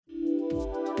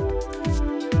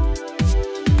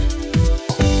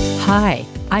Hi,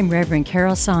 I'm Reverend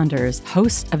Carol Saunders,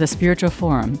 host of the Spiritual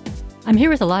Forum. I'm here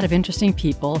with a lot of interesting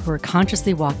people who are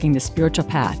consciously walking the spiritual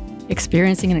path,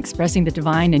 experiencing and expressing the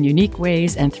divine in unique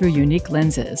ways and through unique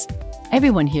lenses.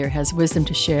 Everyone here has wisdom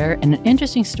to share and an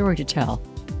interesting story to tell,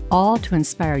 all to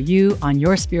inspire you on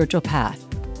your spiritual path.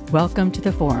 Welcome to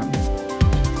the Forum.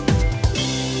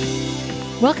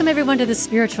 Welcome everyone to the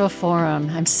Spiritual Forum.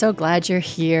 I'm so glad you're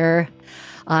here.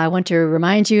 I want to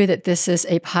remind you that this is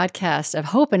a podcast of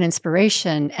hope and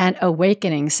inspiration and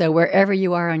awakening. So wherever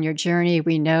you are on your journey,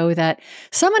 we know that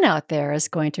someone out there is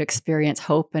going to experience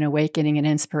hope and awakening and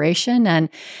inspiration. And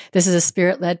this is a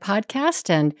spirit-led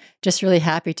podcast, and just really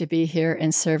happy to be here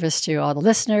in service to all the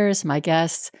listeners, my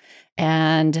guests,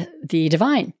 and the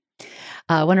divine.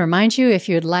 I want to remind you, if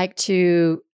you'd like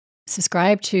to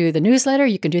subscribe to the newsletter,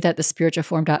 you can do that at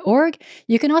thespiritualforum.org.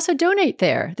 You can also donate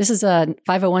there. This is a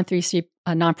 501(c)(3)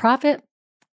 nonprofit.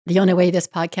 The only way this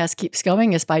podcast keeps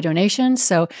going is by donations.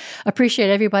 So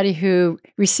appreciate everybody who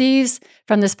receives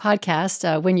from this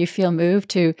podcast. When you feel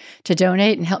moved to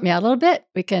donate and help me out a little bit,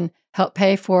 we can help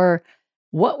pay for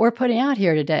what we're putting out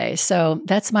here today. So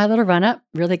that's my little run-up.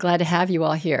 Really glad to have you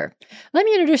all here. Let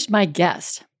me introduce my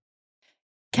guest.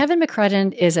 Kevin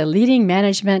McCrudden is a leading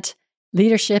management,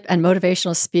 leadership, and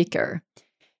motivational speaker.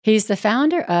 He's the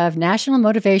founder of National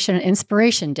Motivation and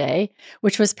Inspiration Day,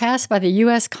 which was passed by the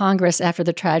U.S. Congress after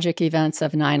the tragic events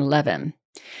of 9/11.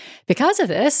 Because of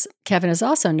this, Kevin is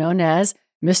also known as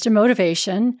Mr.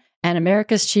 Motivation and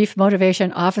America's Chief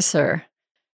Motivation Officer.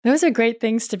 Those are great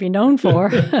things to be known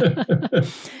for.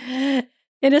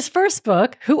 In his first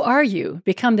book, Who Are You?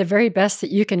 Become the Very Best That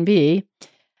You Can Be,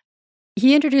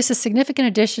 he introduces significant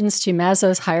additions to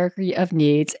Maslow's hierarchy of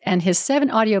needs, and his 7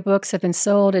 audiobooks have been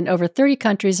sold in over 30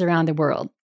 countries around the world.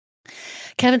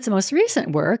 Kevin's most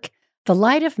recent work, The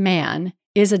Light of Man,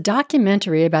 is a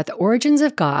documentary about the origins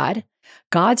of God,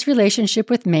 God's relationship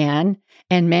with man,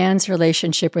 and man's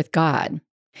relationship with God.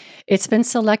 It's been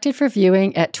selected for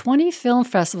viewing at 20 film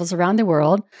festivals around the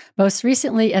world, most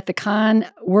recently at the Cannes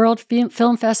World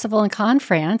Film Festival in Cannes,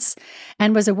 France,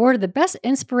 and was awarded the Best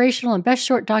Inspirational and Best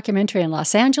Short Documentary in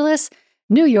Los Angeles,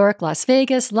 New York, Las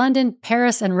Vegas, London,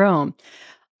 Paris, and Rome.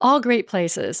 All great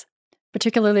places,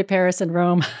 particularly Paris and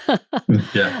Rome.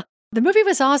 Yeah. The movie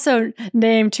was also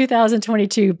named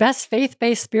 2022 Best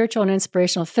Faith-Based Spiritual and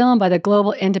Inspirational Film by the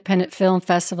Global Independent Film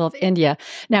Festival of India.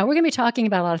 Now, we're going to be talking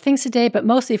about a lot of things today, but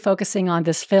mostly focusing on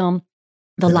this film,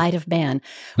 The Light of Man.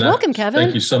 Welcome, Kevin.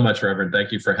 Thank you so much, Reverend.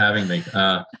 Thank you for having me.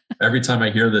 Every time I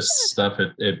hear this stuff,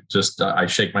 it just, I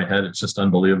shake my head. It's just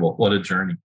unbelievable. What a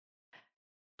journey.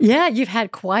 Yeah, you've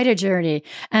had quite a journey,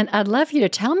 and I'd love you to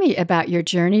tell me about your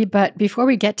journey. But before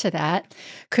we get to that,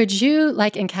 could you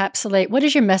encapsulate what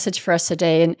is your message for us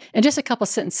today in just a couple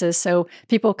sentences so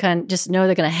people can just know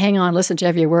they're going to hang on, listen to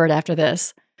every word after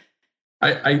this?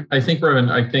 I think, Reverend,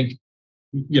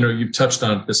 you've touched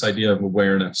on this idea of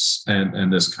awareness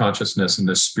and this consciousness and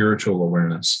this spiritual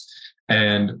awareness.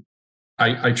 And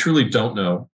I truly don't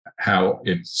know how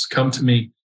it's come to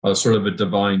me. Sort of a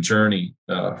divine journey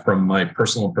from my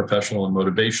personal and professional and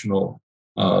motivational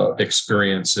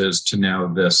experiences to now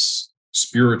this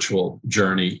spiritual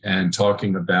journey and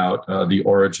talking about the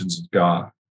origins of God.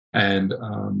 And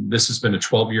this has been a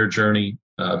 12-year journey.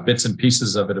 Bits and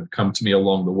pieces of it have come to me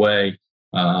along the way,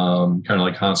 kind of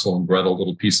like Hansel and Gretel,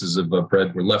 little pieces of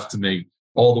bread were left to me,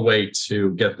 all the way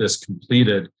to get this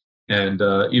completed. And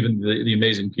even the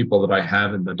amazing people that I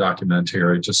have in the documentary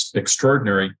are just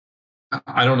extraordinary.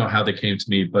 I don't know how they came to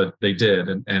me, but they did.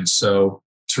 And so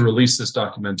to release this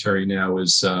documentary now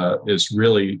is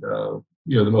really, the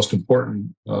most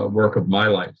important work of my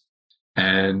life.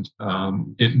 And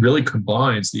it really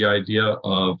combines the idea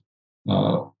of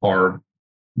our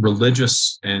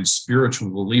religious and spiritual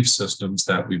belief systems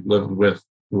that we've lived with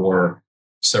for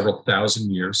several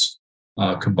thousand years,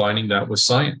 combining that with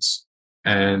science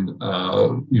and,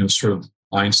 sort of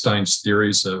Einstein's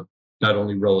theories of not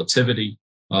only relativity,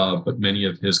 but many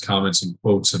of his comments and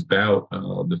quotes about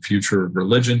the future of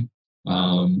religion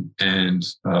and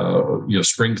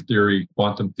string theory,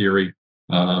 quantum theory.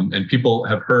 And people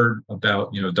have heard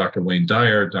about, Dr. Wayne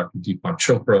Dyer, Dr. Deepak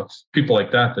Chopra, people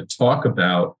like that talk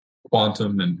about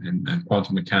quantum and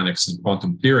quantum mechanics and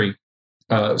quantum theory.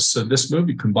 So this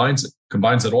movie combines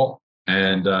it all.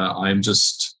 And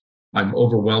I'm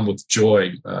overwhelmed with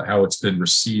joy how it's been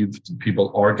received.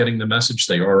 People are getting the message.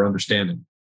 They are understanding.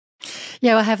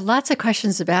 Yeah, I have lots of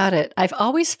questions about it. I've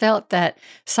always felt that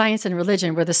science and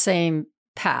religion were the same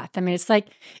path. I mean, it's like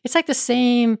the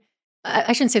same,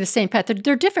 I shouldn't say the same path.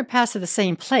 They're different paths to the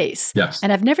same place. Yes.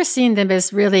 And I've never seen them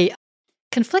as really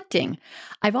conflicting.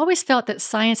 I've always felt that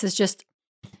science is just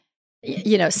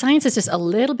science is just a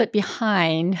little bit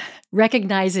behind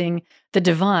recognizing the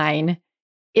divine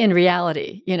in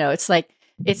reality. It's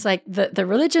like the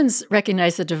religions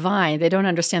recognize the divine. They don't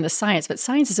understand the science, but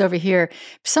science is over here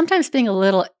sometimes being a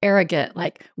little arrogant,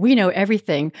 like we know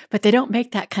everything, but they don't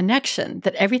make that connection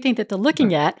that everything that they're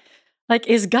looking at like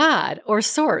is God or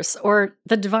source or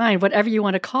the divine, whatever you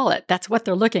want to call it. That's what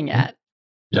they're looking at.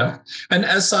 Yeah. And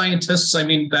as scientists, I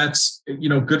mean, that's,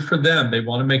 good for them. They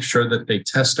want to make sure that they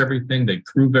test everything, they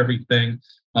prove everything.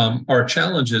 Our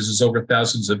challenge is over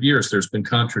thousands of years, there's been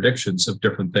contradictions of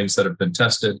different things that have been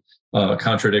tested,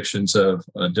 contradictions of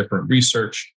different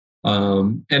research.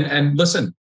 And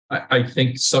listen, I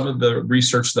think some of the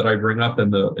research that I bring up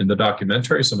in the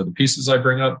documentary, some of the pieces I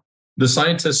bring up, the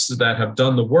scientists that have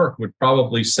done the work would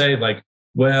probably say like,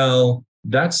 well,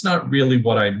 that's not really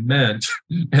what I meant.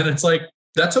 And it's like,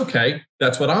 that's okay.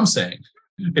 That's what I'm saying.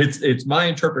 It's my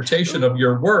interpretation of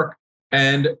your work.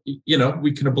 And,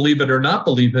 we can believe it or not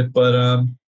believe it, but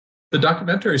the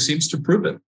documentary seems to prove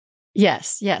it.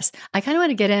 Yes. I kind of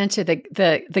want to get into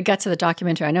the guts of the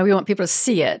documentary. I know we want people to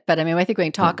see it, but I think we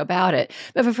can talk about it.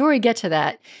 But before we get to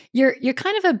that, you're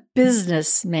kind of a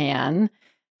businessman,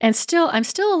 and I'm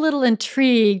still a little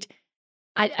intrigued.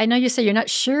 I know you say you're not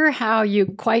sure how you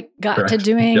quite got Correct. to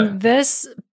doing this,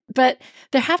 but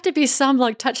there have to be some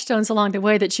like touchstones along the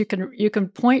way that you can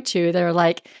point to that are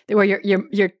like where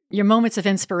your moments of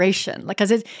inspiration, like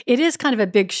because it is kind of a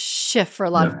big shift for a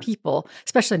lot of people,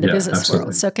 especially in the business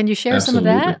world. So can you share some of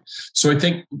that? So I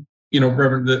think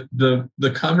Reverend,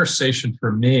 the conversation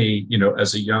for me,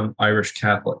 as a young Irish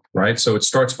Catholic, right? So it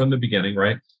starts from the beginning,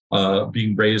 right?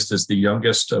 Being raised as the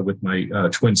youngest with my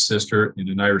twin sister in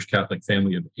an Irish Catholic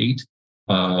family of 8.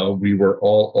 We were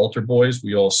all altar boys.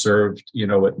 We all served,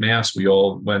 at Mass. We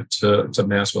all went to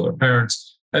Mass with our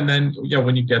parents. And then,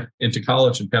 when you get into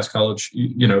college and past college,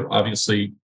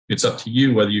 obviously it's up to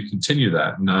you whether you continue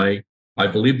that. And I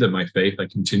believed in my faith. I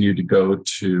continued to go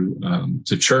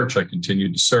to church. I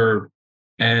continued to serve.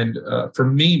 And for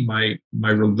me, my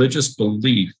religious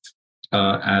belief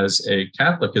as a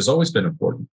Catholic has always been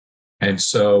important. And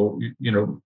so,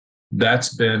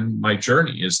 that's been my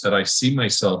journey, is that I see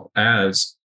myself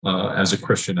as a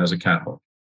Christian, as a Catholic.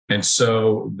 And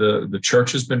so the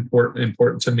church has been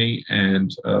important to me,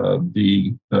 and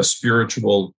the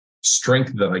spiritual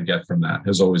strength that I get from that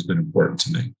has always been important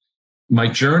to me. My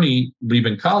journey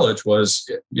leaving college was,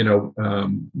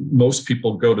 most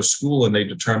people go to school and they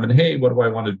determine, hey, what do I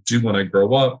want to do when I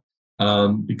grow up?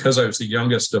 Because I was the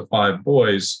youngest of 5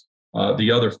 boys,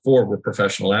 the other 4 were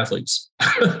professional athletes.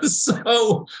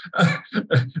 So,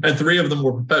 and 3 of them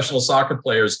were professional soccer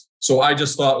players. So I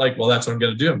just thought like, well, that's what I'm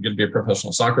going to do. I'm going to be a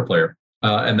professional soccer player.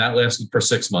 And that lasted for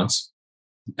 6 months.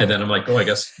 And then I'm like, oh, I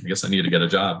guess I need to get a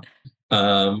job.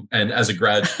 And as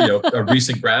a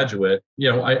recent graduate,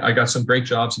 I got some great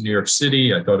jobs in New York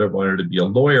City. I thought I wanted to be a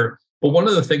lawyer. But one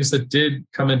of the things that did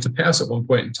come into pass at one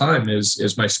point in time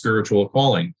is my spiritual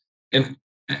calling. And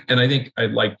I think I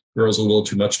like girls a little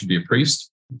too much to be a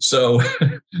priest. So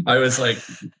I was like,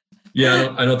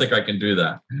 yeah, I don't think I can do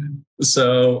that.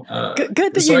 So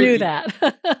good that you knew that.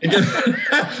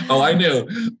 Oh, I knew.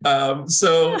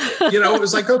 So, it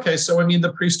was like, okay, so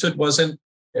the priesthood wasn't,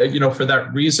 for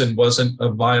that reason, wasn't a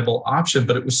viable option,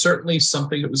 but it was certainly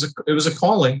something. It was a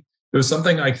calling. It was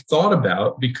something I thought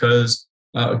about because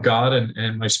God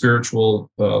and my spiritual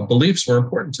beliefs were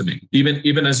important to me,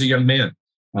 even as a young man.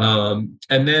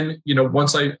 And then,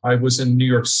 once I was in New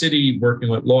York City working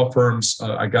with law firms,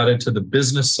 I got into the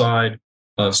business side,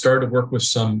 started to work with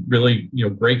some really,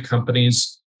 great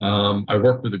companies. I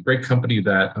worked with a great company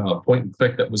that Point and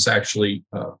Click that was actually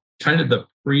kind of the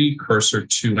precursor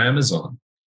to Amazon.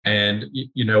 And,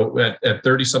 at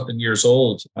 30 something years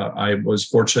old, I was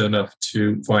fortunate enough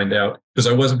to find out, because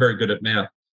I wasn't very good at math.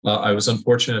 I was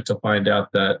unfortunate to find out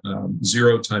that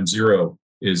 0 times 0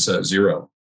 is 0.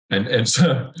 And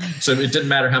so it didn't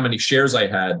matter how many shares I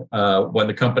had. When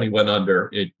the company went under,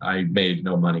 I made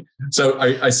no money. So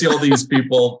I see all these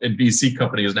people in VC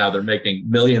companies now, they're making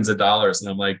millions of dollars. And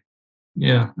I'm like,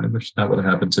 yeah, I wish that would have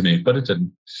happened to me, but it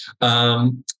didn't.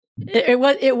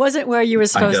 It wasn't where you were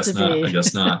supposed to be. I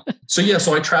guess not. So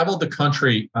I traveled the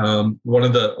country. One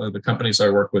of the companies I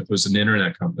worked with was an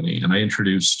internet company, and I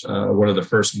introduced one of the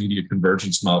first media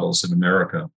convergence models in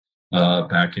America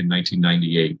back in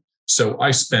 1998. So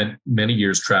I spent many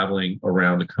years traveling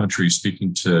around the country,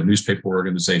 speaking to newspaper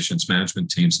organizations, management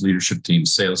teams, leadership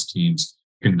teams, sales teams,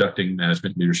 conducting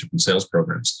management, leadership, and sales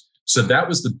programs. So that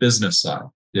was the business side.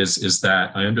 Is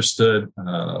that I understood,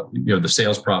 the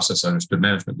sales process, I understood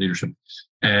management, leadership,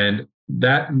 and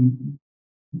that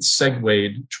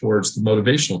segued towards the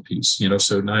motivational piece.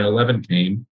 So 9/11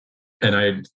 came, And I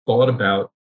had thought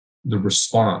about the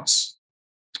response.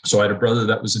 So I had a brother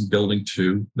that was in building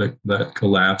 2 that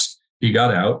collapsed. He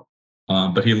got out,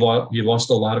 but he lost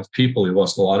a lot of people. He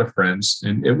lost a lot of friends,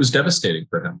 and it was devastating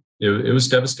for him. It was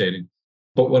devastating.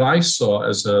 But what I saw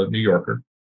as a New Yorker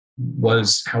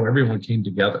was how everyone came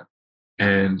together.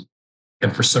 And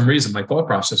for some reason, my thought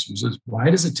process was, why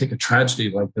does it take a tragedy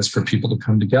like this for people to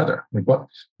come together? Like,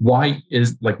 why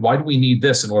do we need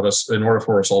this in order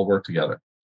for us all to work together?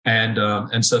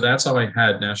 And so that's how I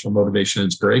had National Motivation and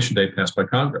Inspiration Day passed by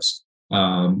Congress.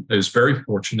 I was very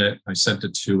fortunate. I sent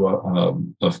it to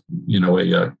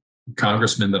a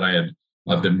congressman that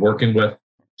I've been working with,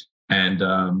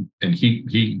 and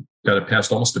he got it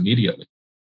passed almost immediately,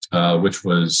 which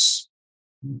was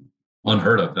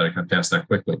unheard of that it got passed that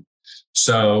quickly.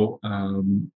 So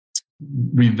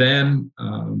we then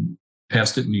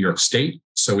passed it in New York State.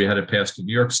 So we had it passed in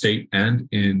New York State and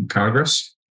in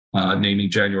Congress, naming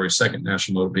January 2nd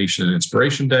National Motivation and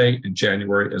Inspiration Day, and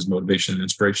January as Motivation and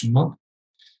Inspiration Month.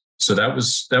 So that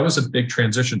was a big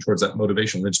transition towards that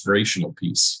motivational, inspirational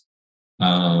piece.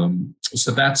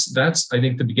 So that's I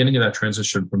think the beginning of that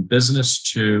transition from business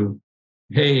to,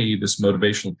 hey, this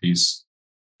motivational piece.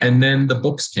 And then the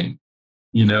books came,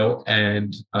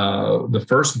 and the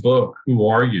first book, Who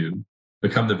Are You?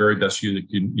 Become the Very Best You That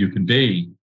you can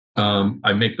be.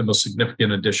 I make the most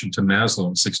significant addition to Maslow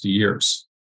in 60 years.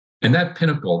 And that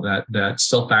pinnacle, that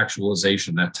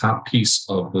self-actualization, that top piece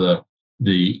of the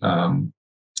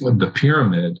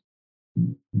pyramid,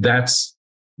 that's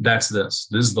this.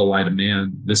 This is the light of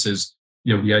man. This is,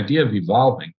 the idea of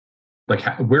evolving.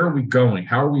 Like, where are we going?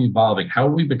 How are we evolving? How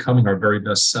are we becoming our very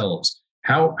best selves?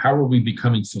 How are we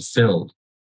becoming fulfilled?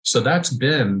 So that's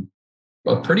been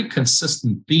a pretty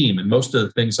consistent theme in most of the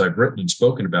things I've written and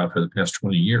spoken about for the past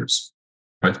 20 years.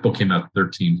 Right? The book came out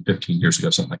 13, 15 years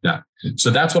ago, something like that. So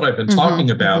that's what I've been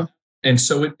talking about. Mm-hmm. And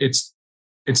so it's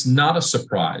not a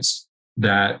surprise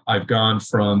that I've gone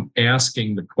from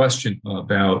asking the question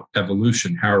about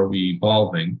evolution, how are we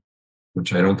evolving,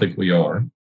 which I don't think we are.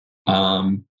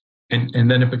 And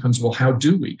then it becomes, well, how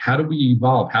do we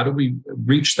evolve? How do we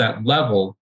reach that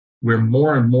level where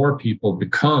more and more people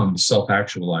become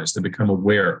self-actualized? They become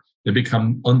aware. They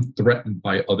become unthreatened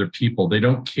by other people. They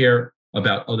don't care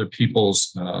about other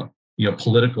people's,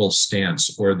 political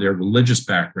stance or their religious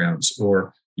backgrounds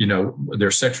or,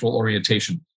 their sexual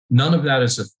orientation. None of that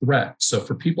is a threat. So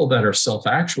for people that are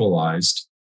self-actualized,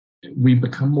 we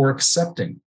become more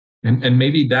accepting. And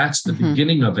maybe that's the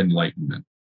beginning of enlightenment,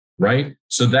 right?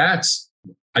 So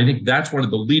I think that's one of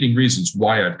the leading reasons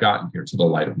why I've gotten here to the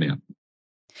light of man.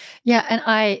 Yeah. And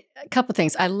a couple of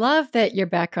things. I love that your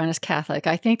background is Catholic.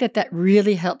 I think that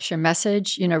really helps your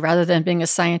message, rather than being a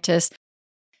scientist.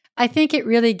 I think it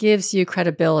really gives you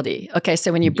credibility. Okay.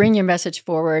 So when you bring your message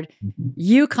forward,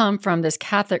 you come from this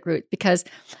Catholic root, because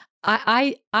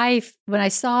I when I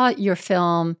saw your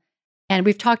film, and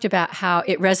we've talked about how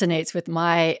it resonates with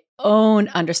my own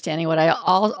understanding, what I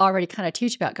already kind of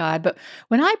teach about God. But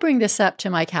when I bring this up to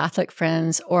my Catholic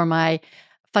friends or my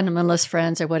fundamentalist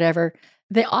friends or whatever,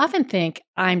 they often think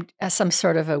I'm some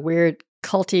sort of a weird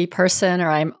culty person,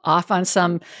 or I'm off on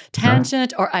some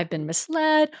tangent, or I've been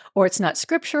misled, or it's not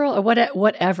scriptural, or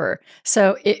whatever.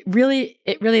 So it really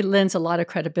lends a lot of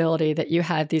credibility that you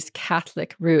have these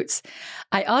Catholic roots.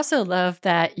 I also love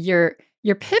that your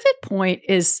pivot point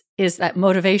is that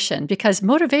motivation, because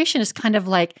motivation is kind of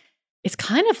like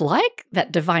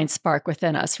that divine spark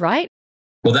within us, right?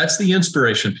 Well, that's the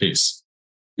inspiration piece.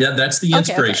 Yeah, that's the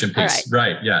inspiration piece.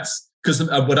 Right. Yes. Because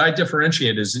what I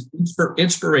differentiate is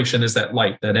inspiration is that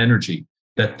light, that energy,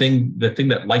 the thing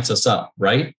that lights us up,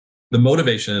 right? The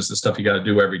motivation is the stuff you got to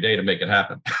do every day to make it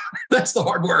happen. That's the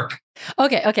hard work.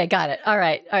 Okay, got it. All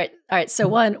right. So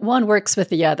one works with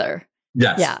the other.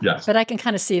 Yes. Yeah. Yes. But I can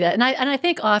kind of see that. And I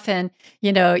think often,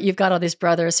 you've got all these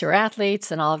brothers who are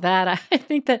athletes and all of that.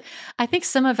 I think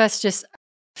some of us just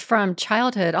from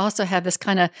childhood also have this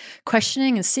kind of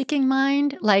questioning and seeking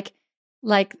mind. Like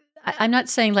I'm not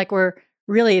saying like we're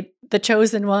really the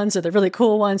chosen ones or the really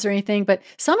cool ones or anything, but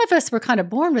some of us were kind of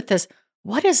born with this,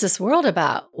 what is this world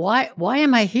about? Why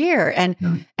am I here? And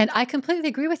I completely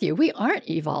agree with you. We aren't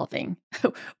evolving.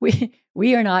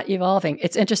 We are not evolving.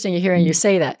 It's interesting hearing you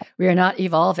say that. We are not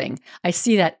evolving. I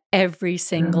see that every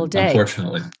single day.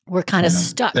 Unfortunately. We're kind of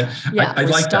stuck. I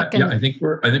like that. I think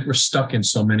we're stuck in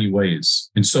so many ways.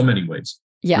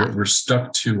 Yeah. We're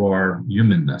stuck to our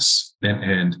humanness.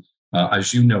 And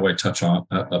as you know, I touch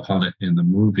upon it in the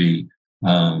movie.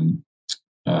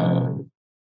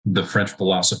 The French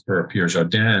philosopher Pierre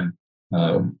Jardin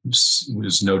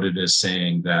was noted as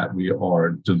saying that we are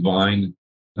divine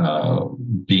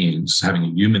beings having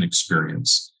a human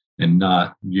experience, and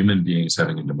not human beings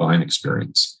having a divine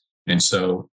experience. And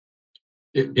so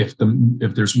if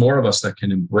there's more of us that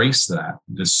can embrace that,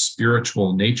 the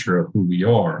spiritual nature of who we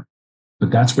are,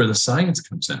 but that's where the science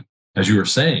comes in. As you were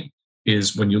saying,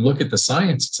 is when you look at the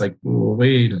science, it's like, well,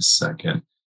 wait a second.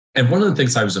 And one of the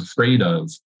things I was afraid of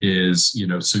is,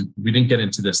 so we didn't get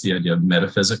into this, the idea of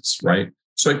metaphysics, right?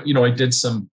 So, I did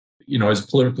some, I was a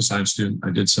political science student.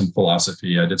 I did some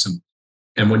philosophy.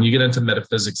 And when you get into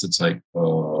metaphysics, it's like,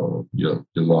 oh, you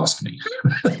lost me.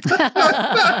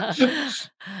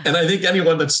 And I think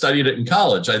anyone that studied it in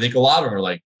college, I think a lot of them are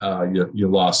like, you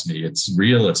lost me. It's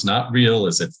real. It's not real.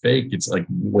 Is it fake? It's like,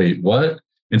 wait, what?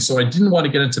 And so I didn't want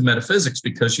to get into metaphysics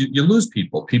because you lose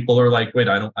people. People are like, wait,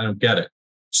 I don't get it.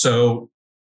 So,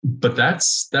 but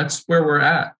that's where we're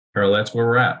at, Carol. That's where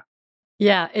we're at.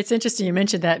 Yeah, it's interesting you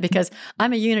mentioned that because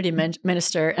I'm a Unity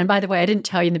minister. And by the way, I didn't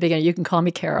tell you in the beginning, you can call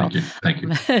me Carol. Thank you.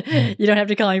 You don't have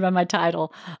to call me by my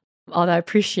title, although I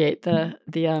appreciate the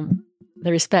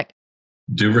respect.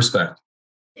 Due respect.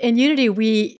 In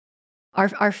Unity,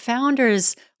 our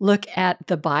founders look at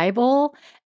the Bible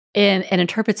and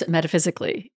interprets it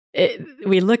metaphysically.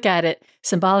 We look at it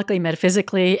symbolically,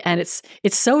 metaphysically, and it's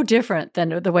so different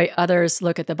than the way others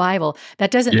look at the Bible. That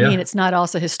doesn't mean it's not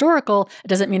also historical. It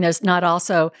doesn't mean there's not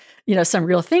also, some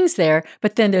real things there,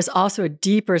 but then there's also a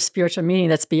deeper spiritual meaning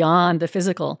that's beyond the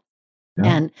physical.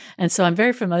 Yeah. And so I'm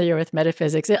very familiar with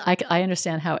metaphysics. I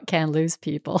understand how it can lose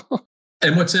people.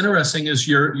 And what's interesting is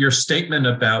your statement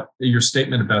about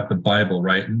the Bible,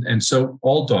 right? And so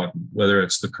all dogma, whether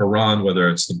it's the Quran, whether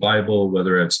it's the Bible,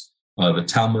 whether it's the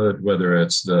Talmud, whether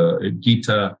it's the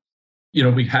Gita,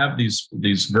 we have these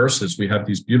verses, we have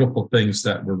these beautiful things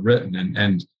that were written,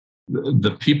 and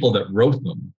the people that wrote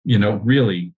them,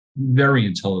 really very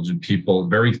intelligent people,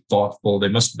 very thoughtful. They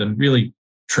must have been really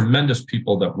tremendous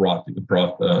people that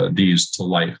brought these to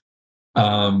life.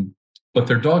 But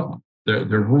they're dogma, they're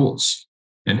rules,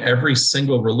 and every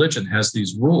single religion has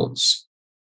these rules.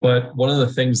 But one of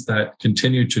the things that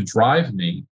continue to drive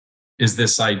me is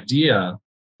this idea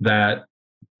that,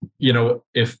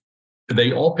 if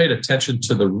they all paid attention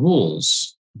to the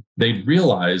rules, they'd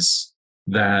realize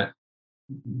that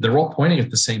they're all pointing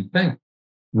at the same thing.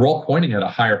 We're all pointing at a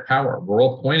higher power. We're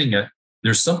all pointing at,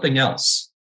 there's something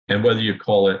else. And whether you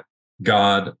call it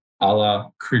God,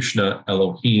 Allah, Krishna,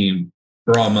 Elohim,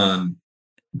 Brahman,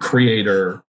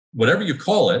 creator, whatever you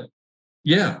call it,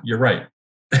 yeah, you're right.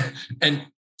 And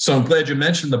so I'm glad you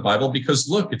mentioned the Bible, because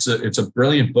look, it's a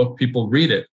brilliant book. People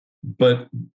read it. But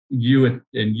you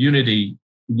in Unity,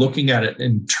 looking at it,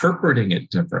 interpreting it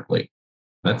differently,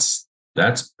 that's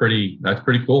pretty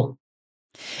cool.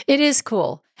 It is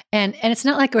cool. And it's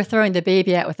not like we're throwing the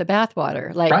baby out with the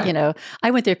bathwater. Like, right.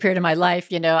 I went through a period of my life,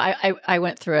 I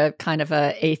went through a kind of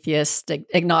a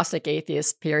agnostic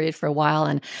atheist period for a while.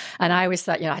 And I always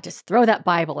thought, I just throw that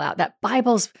Bible out. That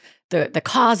Bible's the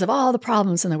cause of all the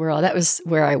problems in the world. That was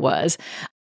where I was.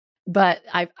 But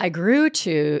I grew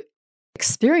to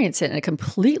experience it in a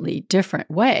completely different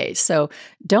way. So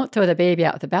don't throw the baby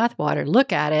out with the bathwater.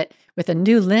 Look at it with a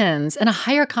new lens and a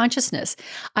higher consciousness.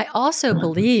 I also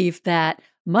believe that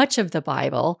much of the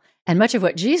Bible and much of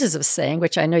what Jesus was saying,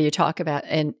 which I know you talk about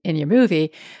in your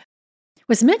movie,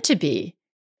 was meant to be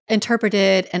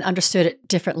interpreted and understood at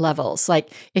different levels.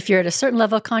 Like if you're at a certain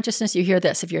level of consciousness, you hear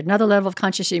this. If you're at another level of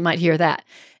consciousness, you might hear that.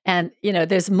 And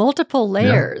there's multiple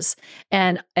layers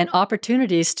and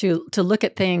opportunities to look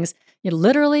at things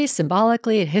literally,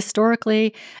 symbolically, and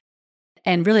historically.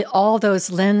 And really all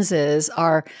those lenses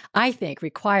are, I think,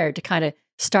 required to kind of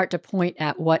start to point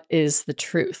at what is the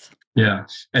truth. Yeah.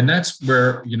 And that's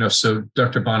where, so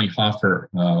Dr. Bonnie Hoffer,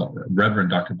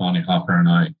 Reverend Dr. Bonnie Hoffer and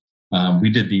I,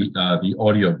 we did the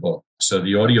audio book. So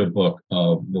the audio book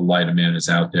of The Light of Man is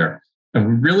out there. And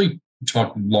we really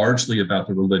talked largely about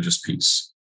the religious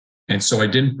piece. And so I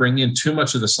didn't bring in too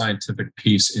much of the scientific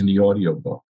piece in the audio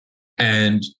book.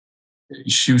 And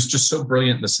she was just so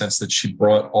brilliant in the sense that she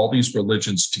brought all these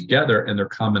religions together and their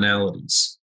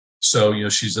commonalities. So,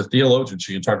 she's a theologian.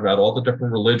 She can talk about all the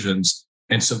different religions.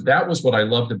 And so that was what I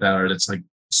loved about it. It's like,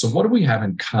 so what do we have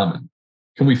in common?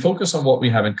 Can we focus on what we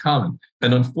have in common?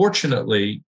 And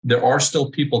unfortunately, there are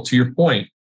still people, to your point,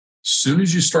 as soon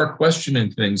as you start questioning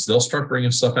things, they'll start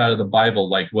bringing stuff out of the Bible.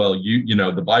 Like, well,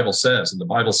 the Bible says, and the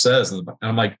Bible says, and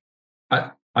I'm like,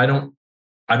 I don't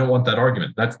want that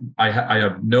argument. I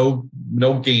have no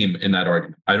game in that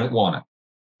argument. I don't want it.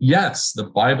 Yes, the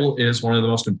Bible is one of the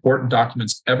most important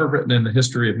documents ever written in the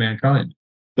history of mankind,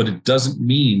 but it doesn't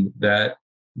mean that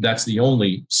that's the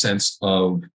only sense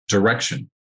of direction.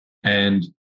 And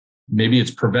maybe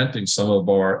it's preventing some of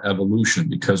our evolution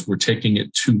because we're taking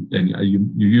it and you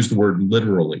use the word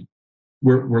literally.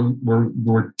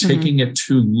 we're taking it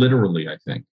too literally, I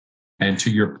think. And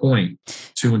to your point,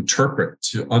 to interpret,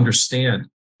 to understand.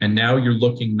 And now you're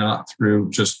looking not through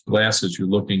just glasses, you're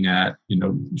looking at,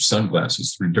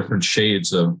 sunglasses through different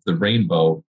shades of the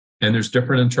rainbow. And there's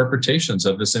different interpretations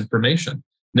of this information.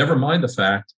 Never mind the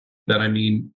fact that,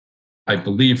 I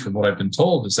believe from what I've been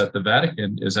told is that the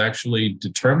Vatican is actually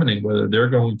determining whether they're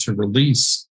going to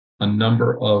release a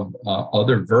number of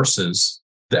other verses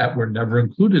that were never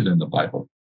included in the Bible.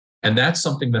 And that's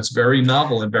something that's very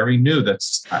novel and very new.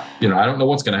 That's, I don't know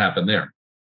what's going to happen there.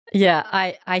 Yeah,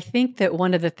 I think that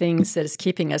one of the things that is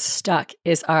keeping us stuck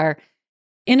is our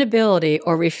inability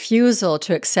or refusal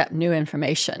to accept new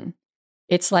information.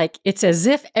 It's as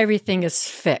if everything is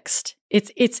fixed.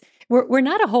 We're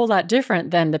not a whole lot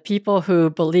different than the people who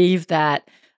believe that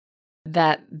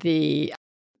the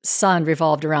sun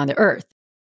revolved around the earth.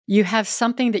 You have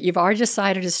something that you've already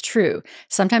decided is true.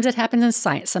 Sometimes it happens in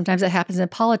science. Sometimes it happens in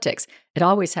politics. It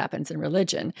always happens in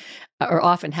religion, or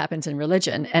often happens in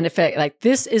religion. And if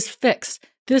this is fixed,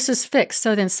 this is fixed.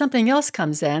 So then something else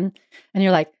comes in and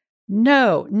you're like,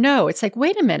 no. It's like,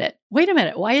 wait a minute.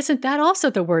 Why isn't that also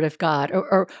the word of God?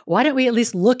 Or why don't we at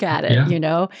least look at it,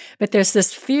 Yeah. But there's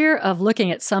this fear of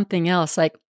looking at something else,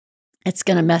 like it's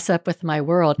going to mess up with my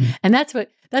world. And that's what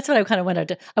I kind of wanted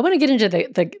to. I want to get into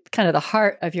the kind of the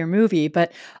heart of your movie,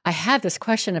 but I have this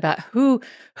question about who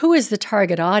is the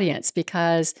target audience,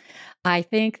 because I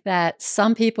think that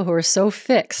some people who are so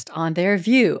fixed on their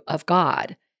view of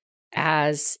God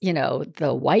as,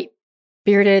 the white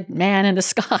bearded man in the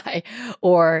sky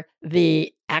or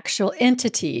the actual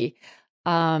entity,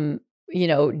 are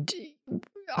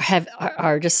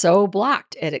just so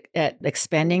blocked at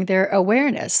expanding their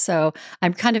awareness. So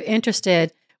I'm kind of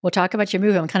interested. We'll talk about your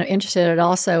movie. I'm kind of interested in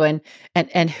also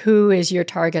and who is your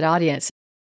target audience?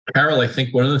 Carol, I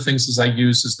think one of the things as I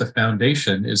use as the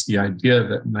foundation is the idea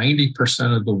that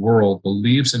 90% of the world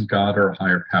believes in God or a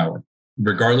higher power,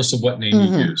 regardless of what name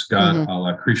you use, God,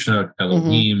 Allah, Krishna,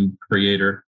 Elohim,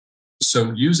 Creator.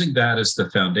 So using that as the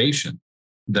foundation,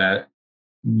 that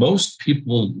most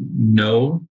people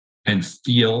know and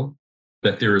feel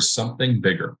that there is something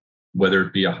bigger, whether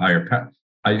it be a higher power.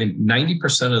 I think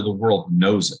 90% of the world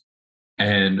knows it.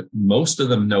 And most of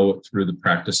them know it through the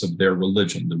practice of their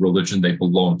religion, the religion they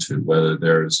belong to, whether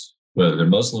they're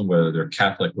Muslim, whether they're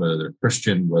Catholic, whether they're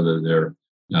Christian, whether they're,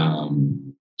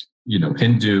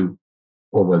 Hindu,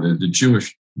 or whether they're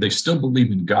Jewish. They still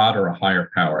believe in God or a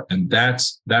higher power. And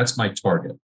that's my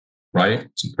target, right?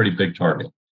 It's a pretty big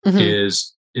target.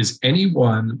 Is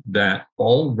anyone that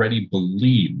already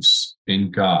believes in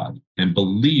God and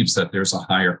believes that there's a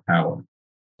higher power.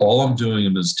 All I'm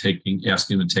doing is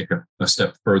asking them to take a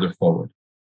step further forward.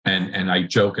 And I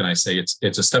joke and I say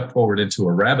it's a step forward into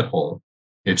a rabbit hole.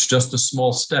 It's just a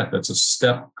small step. It's a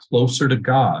step closer to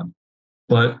God.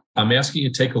 But I'm asking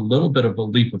you to take a little bit of a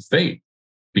leap of faith,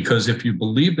 because if you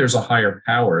believe there's a higher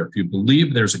power, if you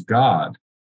believe there's a God,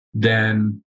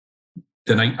 then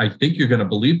I think you're going to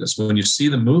believe this. When you see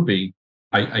the movie,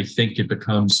 I think it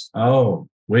becomes, oh,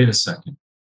 wait a second,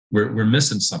 we're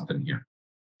missing something here.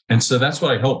 And so that's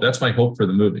what I hope. That's my hope for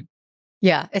the movie.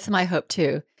 Yeah, it's my hope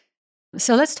too.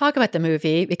 So let's talk about the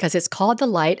movie, because it's called The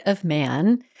Light of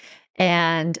Man.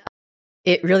 And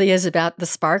it really is about the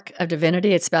spark of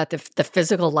divinity. It's about the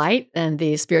physical light and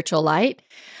the spiritual light.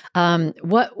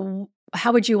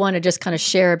 How would you want to just kind of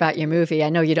share about your movie? I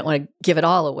know you don't want to give it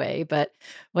all away, but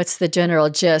what's the general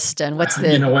gist and what's the...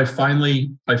 I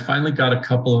finally got a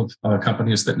couple of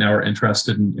companies that now are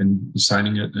interested in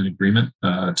signing an agreement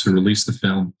to release the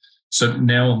film. So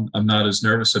now I'm not as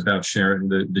nervous about sharing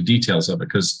the details of it,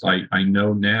 because I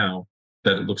know now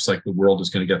that it looks like the world is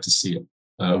going to get to see it.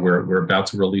 We're about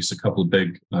to release a couple of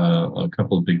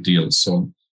big deals.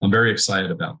 So I'm very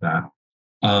excited about that.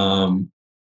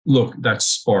 Look, that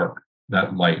spark,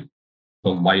 that light,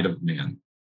 the light of man.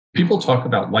 People talk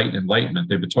about light and enlightenment.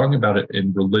 They've been talking about it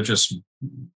in religious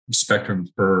spectrum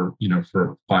for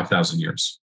 5,000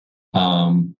 years,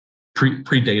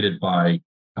 predated by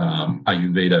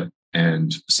Ayurveda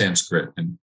and Sanskrit.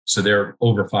 And so they're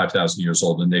over 5,000 years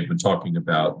old, and they've been talking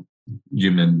about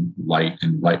human light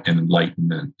and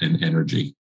enlightenment and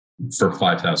energy for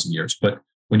 5,000 years. But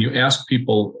when you ask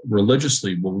people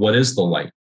religiously, well, what is the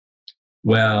light?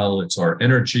 Well, it's our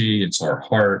energy, it's our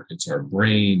heart, it's our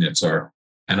brain,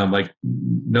 and I'm like,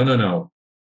 no.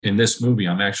 In this movie,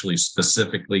 I'm actually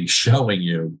specifically showing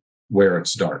you where it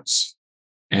starts.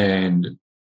 And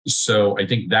so I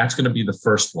think that's going to be the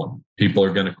first one. People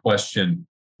are going to question,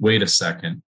 wait a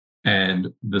second.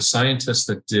 And the scientists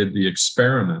that did the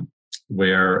experiment,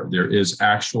 where there is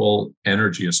actual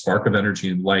energy, a spark of energy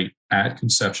and light at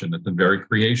conception, at the very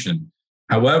creation,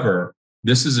 However,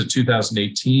 this is a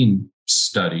 2018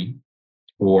 study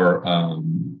or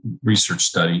research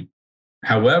study.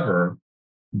 However,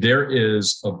 there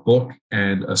is a book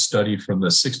and a study from the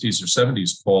 60s or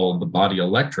 70s called The Body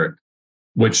Electric,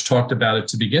 which talked about it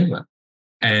to begin with.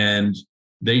 And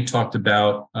they talked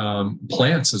about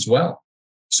plants as well.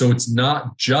 So it's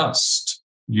not just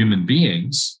human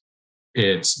beings,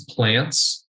 it's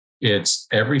plants, it's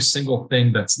every single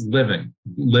thing that's living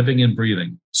and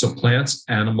breathing. So plants,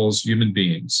 animals, human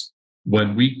beings.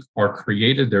 When we are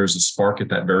created, there's a spark at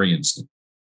that very instant.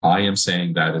 I am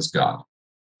saying that is God,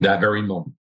 that very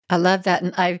moment. I love that.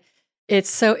 And it's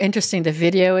so interesting. The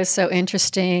video is so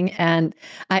interesting. And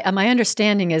my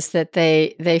understanding is that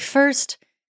they first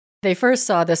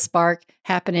saw the spark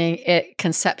happening at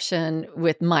conception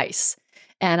with mice.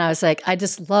 And I was like, I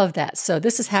just love that. So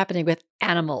this is happening with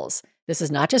animals. This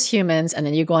is not just humans. And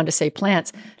then you go on to say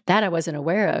plants. That I wasn't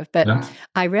aware of. But No.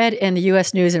 I read in the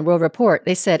U.S. News and World Report,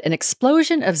 they said an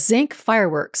explosion of zinc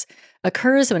fireworks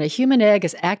occurs when a human egg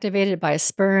is activated by a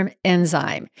sperm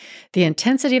enzyme. The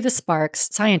intensity of the sparks,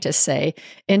 scientists say,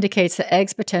 indicates the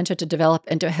egg's potential to develop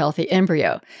into a healthy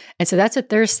embryo. And so that's what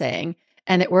they're saying.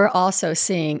 And that we're also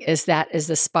seeing is that is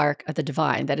the spark of the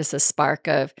divine. That is the spark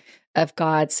of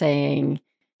God saying,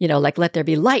 like, let there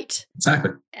be light.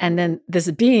 Exactly. And then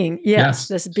this being, Yes.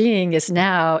 this being is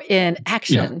now in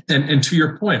action. And to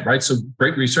your point, right? So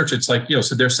great research. It's like,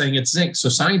 so they're saying it's zinc. So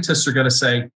scientists are going to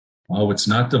say, oh, it's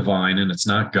not divine and it's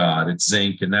not God, it's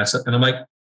zinc. And I'm like,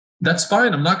 that's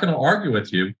fine. I'm not going to argue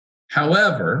with you.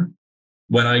 However,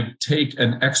 when I take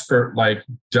an expert like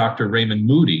Dr. Raymond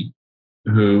Moody,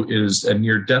 who is a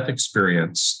near-death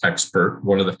experience expert,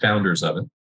 one of the founders of it,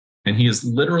 and he has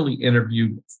literally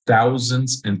interviewed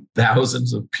thousands and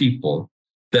thousands of people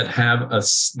that have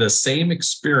the same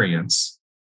experience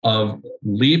of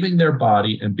leaving their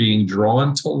body and being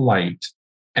drawn to light.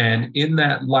 And in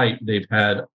that light, they've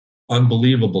had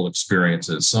unbelievable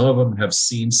experiences. Some of them have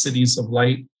seen cities of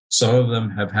light. Some of them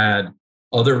have had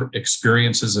other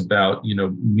experiences about,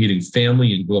 meeting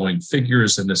family and glowing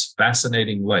figures in this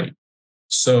fascinating light.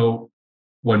 So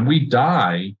when we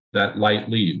die, that light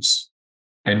leaves.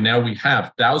 And now we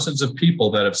have thousands of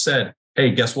people that have said, hey,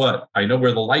 guess what? I know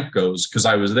where the light goes because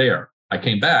I was there. I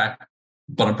came back,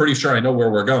 but I'm pretty sure I know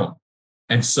where we're going.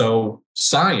 And so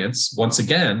science, once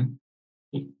again,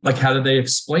 like, how do they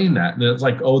explain that? And it's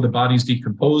like, oh, the body's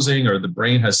decomposing or the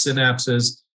brain has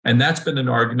synapses. And that's been an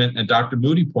argument. And Dr.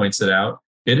 Moody points it out.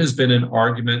 It has been an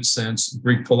argument since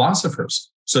Greek philosophers.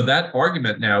 So that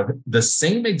argument now, the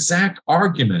same exact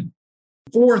argument,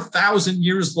 4,000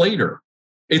 years later,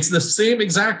 it's the same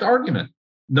exact argument.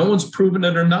 No one's proven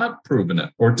it or not proven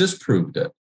it or disproved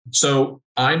it. So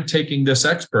I'm taking this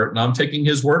expert and I'm taking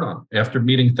his word on it after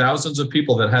meeting thousands of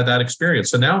people that had that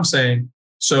experience. So now I'm saying,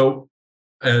 so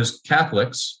as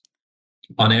Catholics,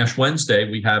 on Ash Wednesday,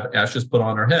 we have ashes put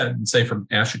on our head and say, from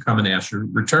ash you come and ash you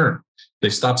return. They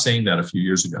stopped saying that a few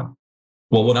years ago.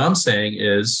 Well, what I'm saying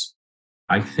is,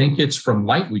 I think it's from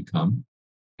light we come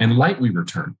and light we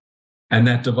return. And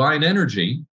that divine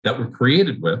energy that we're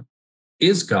created with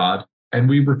is God, and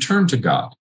we return to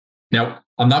God. Now,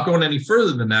 I'm not going any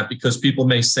further than that because people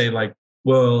may say, like,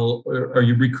 well, are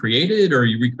you recreated, or are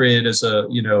you recreated as are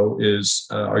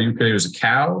you created as a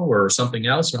cow or something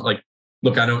else? Or like,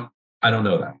 look, I don't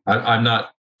know that. I'm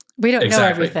not. We don't know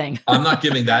everything. I'm not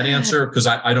giving that answer because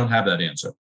I don't have that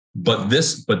answer. But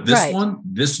this right.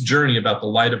 This journey about the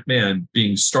light of man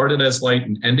being started as light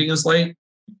and ending as light,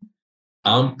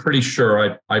 I'm pretty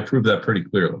sure I proved that pretty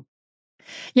clearly.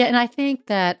 Yeah, and I think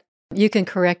that you can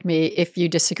correct me if you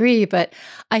disagree, but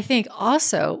I think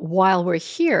also while we're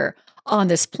here on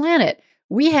this planet,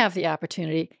 we have the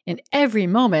opportunity in every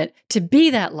moment to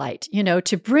be that light,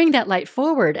 to bring that light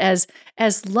forward as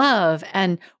love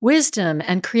and wisdom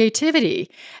and creativity.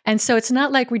 And so it's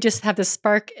not like we just have the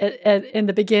spark in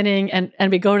the beginning and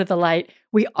we go to the light.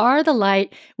 We are the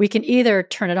light. We can either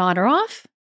turn it on or off.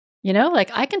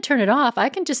 Like I can turn it off. I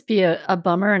can just be a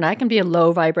bummer and I can be a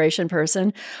low vibration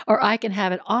person, or I can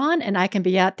have it on and I can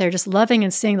be out there just loving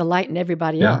and seeing the light in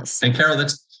everybody else. And Carol,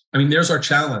 there's our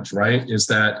challenge, right? Is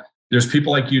that there's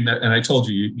people like you, and I told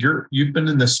you, you've been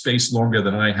in this space longer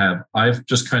than I have. I've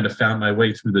just kind of found my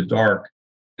way through the dark.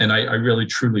 And I really,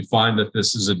 truly find that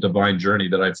this is a divine journey,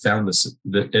 that I've found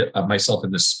myself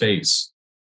in this space.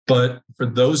 But for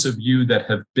those of you that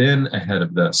have been ahead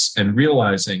of this and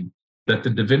realizing that the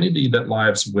divinity that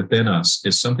lives within us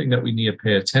is something that we need to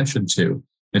pay attention to.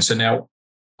 And so now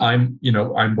I'm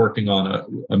working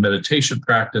on a meditation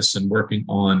practice and working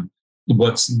on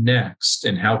what's next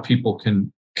and how people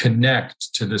can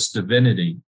connect to this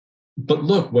divinity. But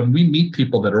look, when we meet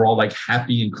people that are all like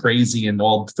happy and crazy and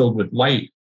all filled with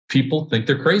light, people think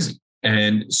they're crazy.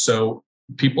 And so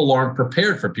people aren't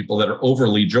prepared for people that are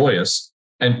overly joyous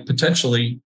and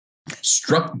potentially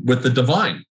struck with the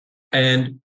divine.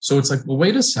 And so it's like, well,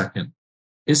 wait a second,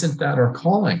 isn't that our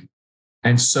calling?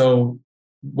 And so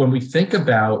when we think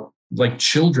about like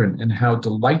children and how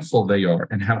delightful they are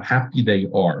and how happy they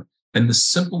are, and the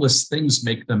simplest things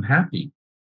make them happy.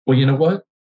 Well, you know what?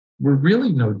 We're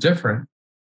really no different.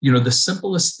 The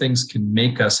simplest things can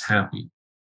make us happy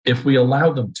if we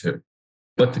allow them to.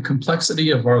 But the complexity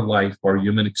of our life, our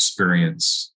human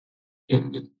experience,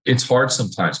 it's hard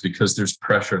sometimes because there's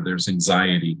pressure, there's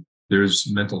anxiety,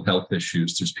 there's mental health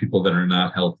issues, there's people that are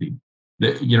not healthy.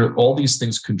 All these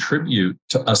things contribute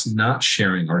to us not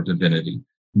sharing our divinity,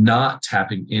 not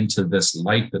tapping into this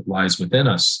light that lies within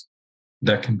us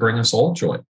that can bring us all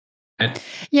joy. And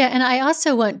I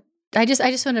also I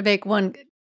just want to make one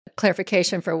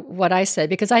clarification for what I said,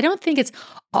 because I don't think it's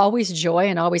always joy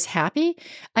and always happy.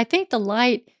 I think the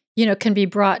light, can be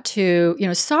brought to,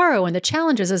 sorrow and the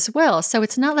challenges as well. So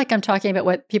it's not like I'm talking about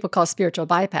what people call spiritual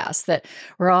bypass, that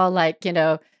we're all like,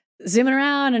 zooming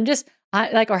around and just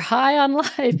are high on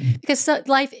life, because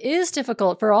life is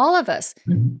difficult for all of us,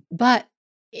 but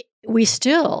we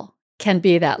still can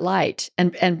be that light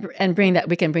and bring that,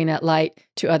 we can bring that light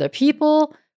to other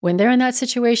people. When they're in that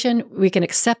situation, we can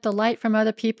accept the light from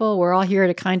other people. We're all here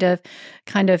to kind of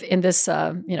in this,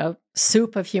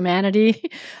 soup of humanity.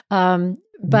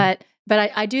 But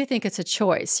I do think it's a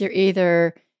choice. You're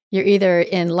either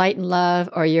in light and love,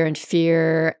 or you're in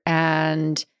fear.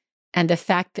 And the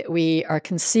fact that we are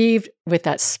conceived with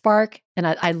that spark. And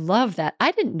I love that.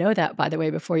 I didn't know that, by the way,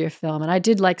 before your film. And I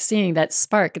did like seeing that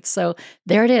spark. It's so,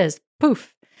 there it is,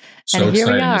 poof. So and here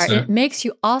exciting, we are. isn't it? It makes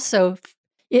you also,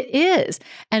 it is.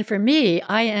 And for me,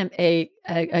 I am a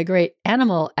great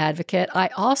animal advocate. I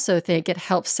also think it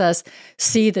helps us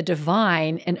see the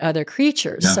divine in other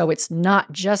creatures. Yeah. So it's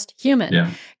not just human.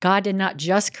 Yeah. God did not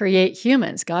just create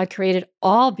humans. God created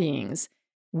all beings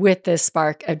with this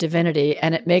spark of divinity.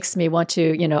 And it makes me want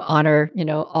to, honor,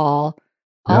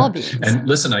 all beings. And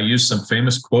listen, I used some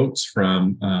famous quotes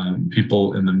from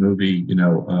people in the movie.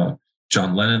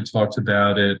 John Lennon talked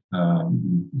about it.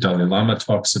 Dalai Lama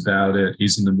talks about it.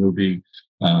 He's in the movie.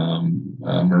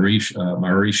 Maharishi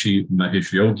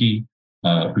Mahesh Yogi,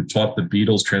 who taught the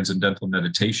Beatles transcendental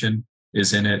meditation,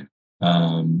 is in it.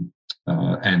 And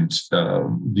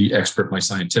the expert, my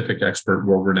scientific expert,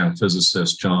 world-renowned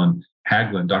physicist, Dr.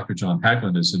 John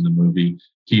Hagelin, is in the movie.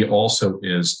 He also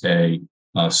is a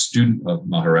student of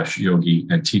Maharishi Yogi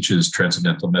and teaches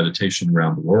transcendental meditation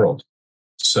around the world.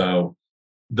 So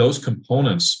those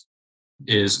components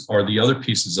are the other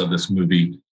pieces of this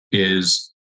movie.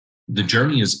 Is the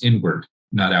journey is inward,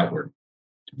 not outward.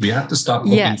 We have to stop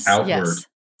looking outward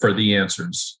for the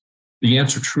answers. The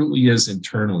answer truly is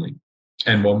internally.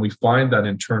 And when we find that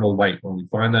internal light, when we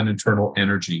find that internal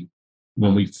energy,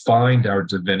 when we find our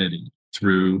divinity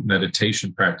through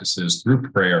meditation practices, through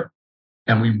prayer,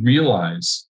 and we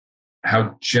realize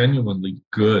how genuinely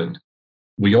good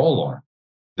we all are,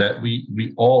 that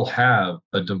we all have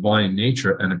a divine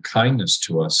nature and a kindness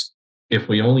to us if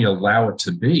we only allow it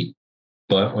to be.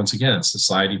 But once again,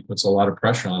 society puts a lot of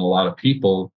pressure on a lot of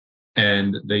people,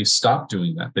 and they stop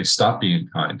doing that. They stop being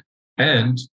kind.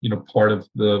 And, part of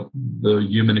the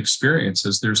human experience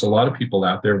is there's a lot of people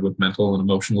out there with mental and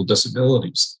emotional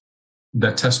disabilities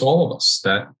that test all of us,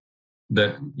 that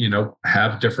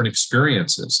have different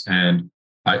experiences. And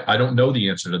I don't know the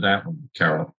answer to that one,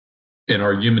 Carol. In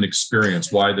our human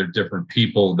experience, why they're different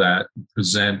people that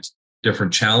present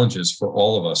different challenges for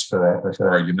all of us, for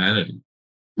our humanity.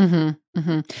 Mm-hmm,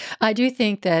 mm-hmm. I do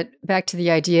think that, back to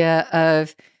the idea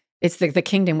of, it's the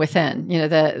kingdom within.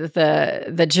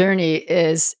 The journey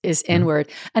is inward,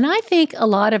 and I think a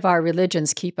lot of our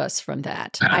religions keep us from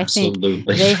that. Absolutely. I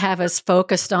think they have us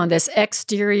focused on this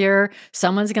exterior.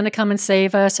 Someone's going to come and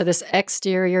save us, or this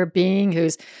exterior being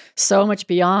who's so much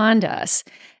beyond us.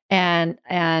 And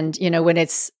when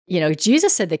it's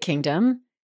Jesus said the kingdom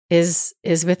is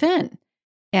within,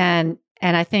 and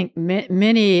I think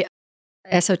many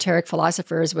esoteric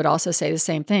philosophers would also say the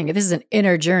same thing. This is an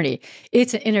inner journey.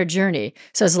 It's an inner journey.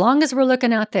 So as long as we're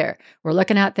looking out there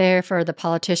for the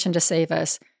politician to save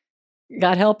us.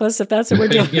 God help us if that's what we're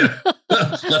doing.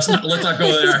 Let's not go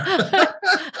there.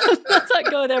 Let's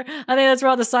not go there. I think that's where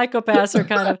all the psychopaths are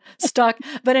kind of stuck.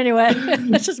 But anyway,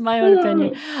 that's just my own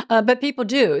opinion. But people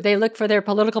do. They look for their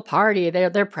political party,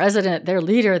 their president, their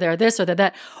leader, their this or their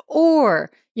that, or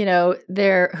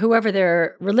whoever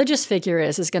their religious figure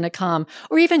is going to come,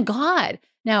 or even God.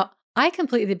 Now, I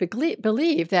completely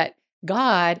believe that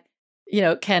God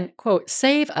can, quote,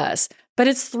 save us, but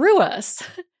it's through us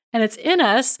and it's in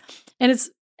us. And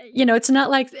it's not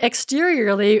like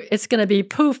exteriorly, it's going to be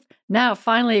poof. Now,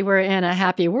 finally, we're in a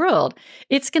happy world.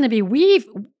 It's going to be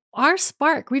our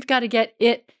spark. We've got to get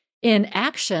it in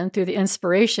action through the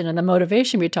inspiration and the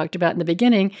motivation we talked about in the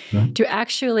beginning to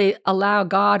actually allow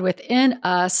God within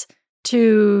us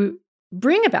to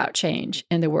bring about change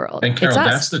in the world. And Carol,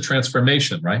 that's the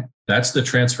transformation, right? That's the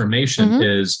transformation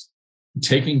is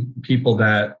taking people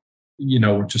that,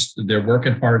 they're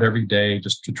working hard every day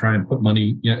just to try and put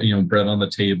money, bread on the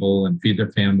table and feed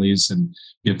their families and,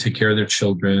 take care of their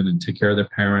children and take care of their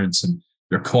parents. And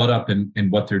they're caught up in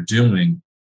what they're doing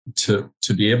to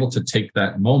be able to take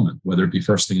that moment, whether it be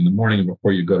first thing in the morning or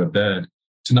before you go to bed,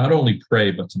 to not only pray,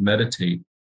 but to meditate,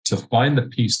 to find the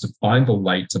peace, to find the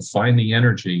light, to find the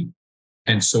energy.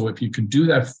 And so if you can do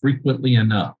that frequently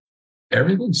enough,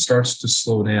 everything starts to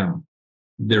slow down.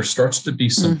 There starts to be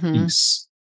some peace.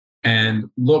 And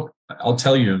look, I'll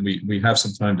tell you, and we have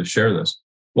some time to share this.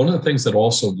 One of the things that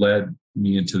also led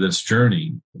me into this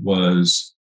journey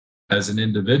was, as an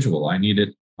individual,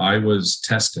 I was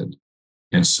tested.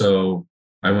 And so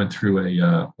I went through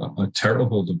a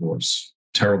terrible divorce.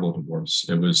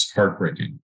 It was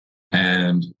heartbreaking.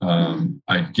 And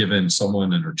I'd given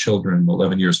someone and her children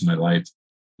 11 years of my life.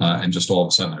 And just all of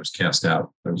a sudden I was cast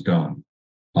out. I was gone.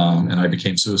 And I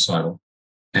became suicidal.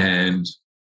 And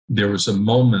there was a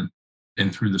moment,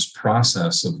 and through this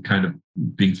process of kind of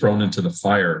being thrown into the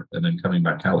fire and then coming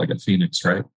back out like a phoenix,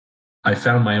 right? I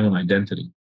found my own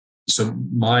identity. So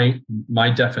my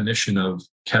definition of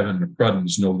Kevin McCrudden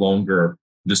is no longer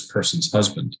this person's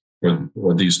husband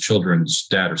or these children's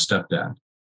dad or stepdad.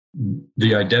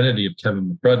 The identity of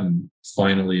Kevin McCrudden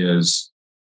finally is,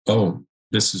 oh,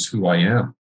 this is who I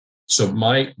am. So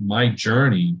my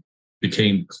journey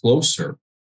became closer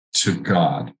to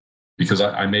God because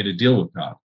I made a deal with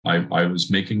God. I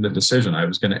was making the decision. I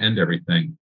was going to end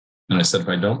everything. And I said, if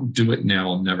I don't do it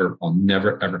now, I'll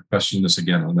never ever question this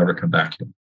again. I'll never come back here.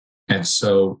 And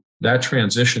so that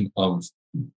transition of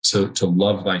to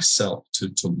love thyself,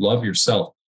 to love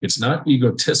yourself, it's not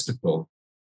egotistical.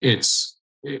 It's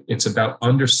about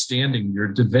understanding your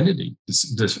divinity,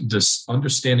 this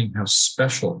understanding how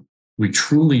special we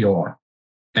truly are.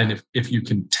 And if you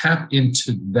can tap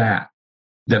into that,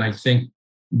 then I think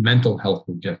mental health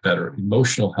will get better,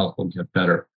 emotional health will get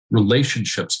better,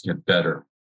 relationships get better,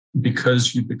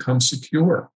 because you become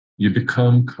secure. You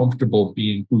become comfortable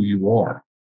being who you are.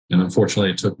 And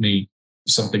unfortunately, it took me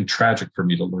something tragic for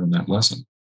me to learn that lesson.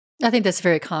 I think that's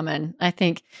very common. I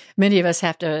think many of us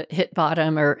have to hit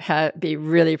bottom or be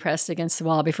really pressed against the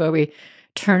wall before we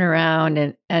turn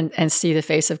around and see the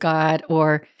face of God,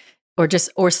 or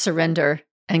surrender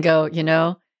and go,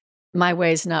 my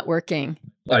way's not working.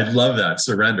 I love that.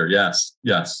 Surrender. Yes.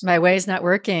 My way's not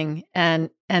working. And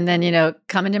then,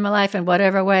 come into my life in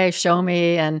whatever way, show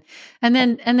me. And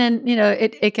then,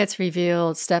 it gets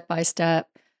revealed step by step.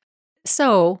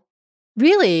 So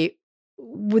really,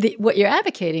 what you're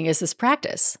advocating is this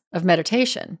practice of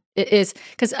meditation. It is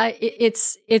because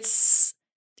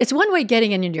it's one way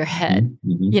getting in your head.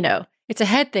 Mm-hmm. It's a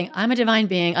head thing. I'm a divine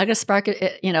being. I got a spark.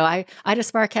 I had a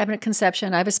spark having a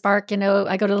conception. I have a spark.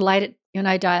 I go to the light when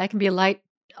I die. I can be a light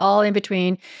all in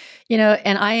between.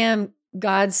 And I am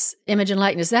God's image and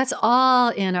likeness. That's all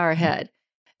in our head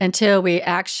until we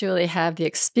actually have the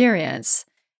experience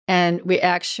and we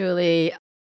actually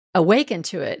awaken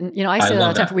to it. And, I say that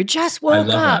all the time, we just woke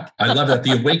up. I love that.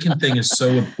 The awaken thing is so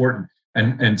important.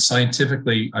 And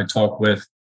scientifically, I talk with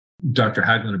Dr.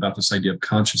 Hagelin about this idea of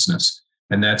consciousness.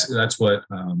 And that's what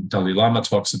Dalai Lama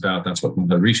talks about. That's what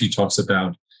Maharishi talks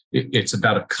about. It's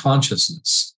about a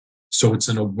consciousness. So it's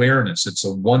an awareness. It's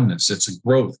a oneness. It's a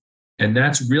growth. And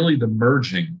that's really the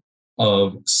merging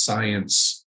of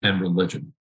science and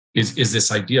religion is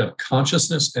this idea of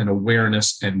consciousness and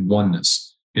awareness and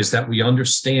oneness, is that we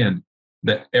understand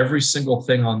that every single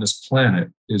thing on this planet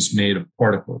is made of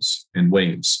particles and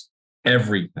waves.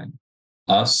 Everything.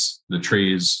 Us, the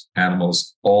trees,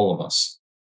 animals, all of us.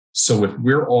 So if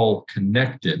we're all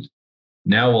connected,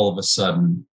 now all of a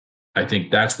sudden, I think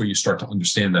that's where you start to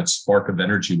understand that spark of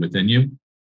energy within you.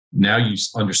 Now you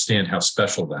understand how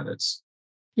special that is.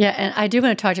 Yeah, and I do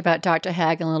want to talk about Dr.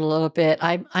 Hagelin a little bit.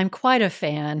 I'm quite a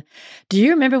fan. Do you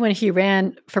remember when he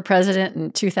ran for president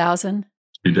in 2000?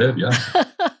 He did, yeah.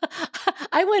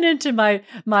 I went into my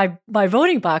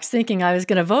voting box thinking I was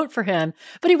going to vote for him,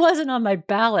 but he wasn't on my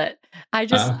ballot. I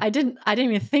didn't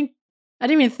even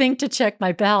think to check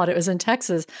my ballot. It was in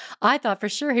Texas. I thought for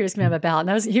sure he was going to have a ballot. And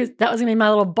that was going to be my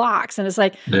little box. And it's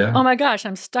like, oh my gosh,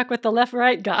 I'm stuck with the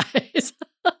left-right guys.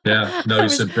 Yeah, no,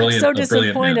 he's a brilliant, so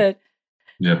disappointed.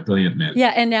 Yeah, brilliant man.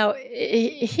 Yeah, and now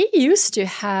he used to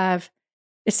have.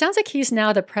 It sounds like he's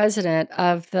now the president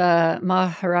of the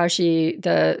Maharaji,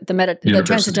 the University.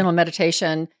 Transcendental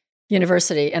Meditation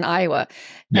University in Iowa.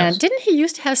 And Yes. didn't he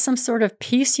used to have some sort of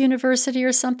peace university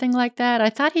or something like that? I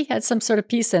thought he had some sort of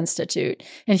peace institute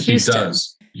in Houston.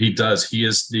 He does. He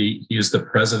is the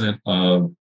president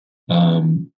of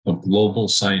a global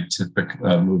scientific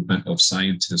movement of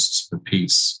scientists for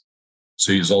peace.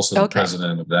 So he's also the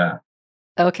president of that.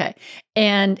 Okay.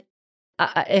 And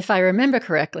if I remember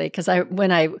correctly, because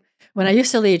when I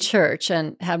used to lead church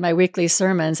and have my weekly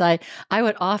sermons, I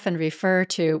would often refer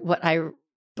to what I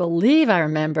believe I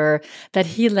remember, that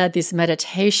he led these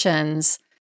meditations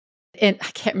in,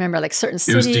 I can't remember, like certain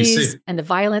cities, and the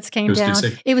violence came down.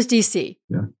 DC. It was DC.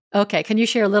 Yeah. Okay. Can you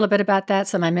share a little bit about that?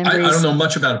 So my memories. I don't know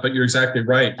much about it, but you're exactly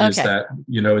right. Is that,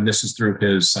 and this is through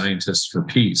his Scientists for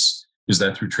Peace, is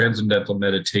that through transcendental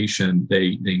meditation,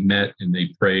 they met and they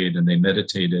prayed and they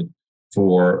meditated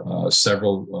for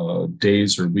several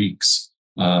days or weeks,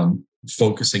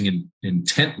 focusing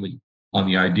intently on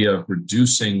the idea of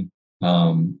reducing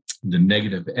the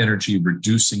negative energy,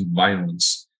 reducing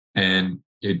violence. And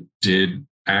it did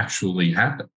actually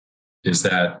happen. Is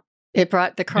that it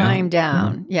brought the crime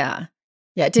down? Yeah.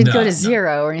 It didn't go to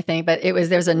zero or anything, but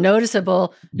there's a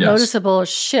noticeable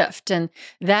shift. And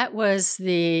that was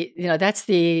that's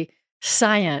the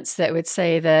science that would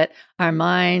say that our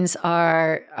minds,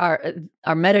 our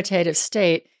meditative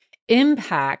state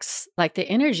impacts like the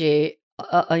energy,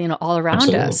 all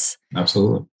around us.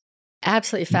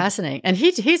 Absolutely fascinating. And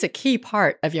he's a key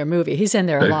part of your movie. He's in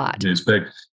there a lot. He's big.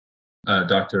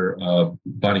 Dr.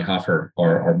 Bonnie Hoffer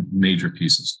are major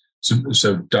pieces. So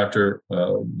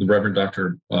the Reverend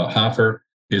Dr. Hoffer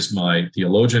is my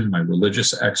theologian, my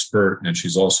religious expert, and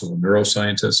she's also a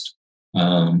neuroscientist.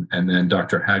 And then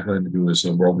Dr. Haglund, who is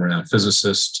a world-renowned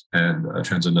physicist and a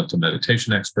transcendental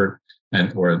meditation expert,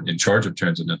 or in charge of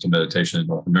transcendental meditation in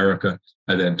North America.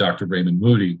 And then Dr. Raymond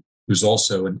Moody, who's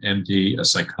also an MD, a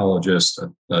psychologist,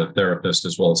 a therapist,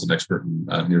 as well as an expert in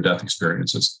near-death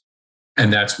experiences.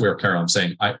 And that's where, Carol, I'm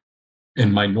saying,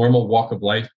 in my normal walk of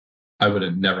life, I would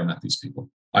have never met these people.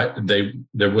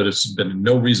 There would have been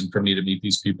no reason for me to meet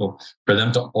these people. For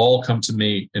them to all come to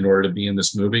me in order to be in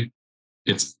this movie,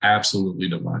 it's absolutely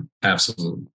divine.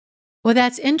 Absolutely. Well,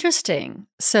 that's interesting.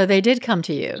 So they did come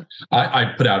to you.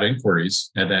 I put out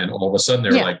inquiries, and then all of a sudden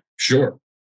they're like, sure.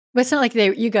 But it's not like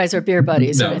you guys are beer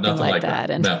buddies or anything like that.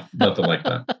 No, nothing like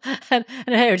that. and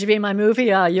hey, would you be in my movie?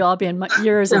 You all be in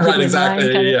yours and right, exactly.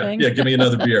 Mine kind of thing. Yeah, give me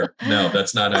another beer. No,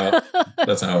 that's not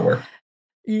how it works.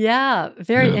 Yeah,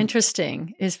 very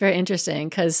interesting. It's very interesting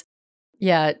because,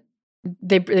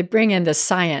 they bring in the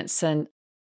science and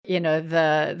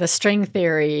the string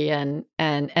theory and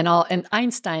all, and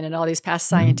Einstein and all these past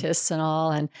scientists and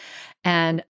all,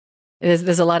 and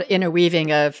there's a lot of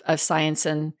interweaving of science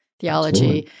and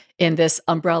theology in this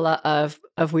umbrella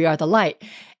of We Are the Light.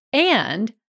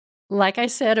 And like I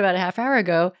said about a half hour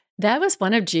ago, that was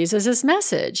one of Jesus's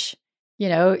message.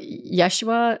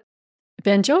 Yeshua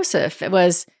ben Joseph, it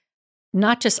was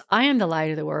not just I am the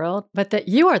light of the world, but that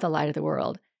you are the light of the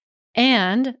world.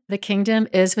 And the kingdom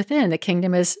is within. The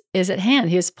kingdom is at hand.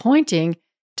 He is pointing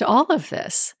to all of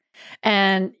this.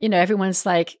 And, everyone's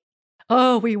like,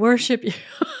 oh, we worship you.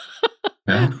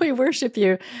 We worship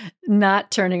you,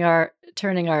 not turning our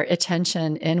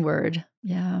attention inward.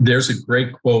 Yeah. There's a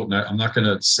great quote, and I'm not going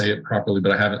to say it properly,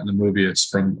 but I have it in the movie. It's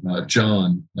from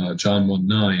John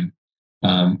 1:9.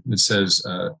 It says,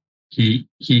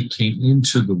 he came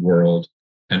into the world,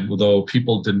 and although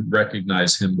people didn't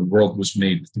recognize him, the world was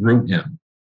made through him.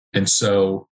 And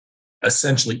so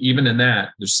essentially, even in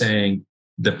that, they're saying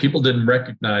that people didn't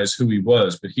recognize who he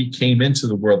was, but he came into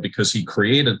the world because he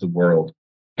created the world.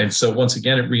 And so once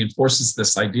again, it reinforces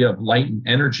this idea of light and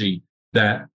energy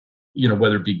that,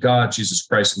 whether it be God, Jesus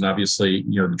Christ, and obviously,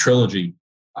 the trilogy,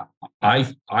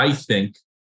 I think,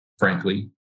 frankly,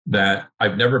 that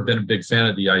I've never been a big fan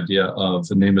of the idea of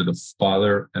the name of the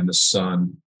Father and the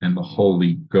Son and the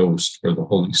Holy Ghost or the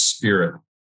Holy Spirit.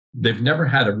 They've never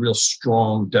had a real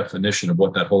strong definition of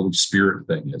what that Holy Spirit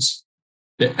thing is.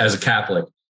 As a Catholic,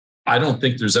 I don't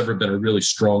think there's ever been a really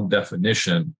strong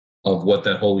definition of what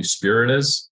that Holy Spirit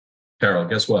is. Carol,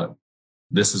 guess what?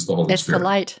 This is the Holy Spirit. It's the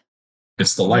light.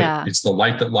 It's the light. Yeah. It's the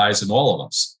light that lies in all of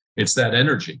us. It's that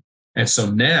energy. And so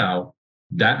now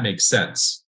that makes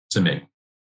sense to me.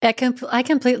 I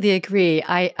completely agree.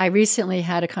 I recently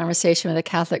had a conversation with a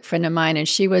Catholic friend of mine, and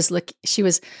she was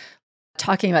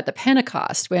talking about the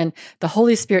Pentecost when the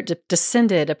Holy Spirit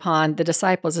descended upon the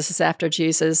disciples. This is after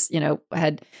Jesus,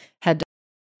 had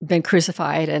been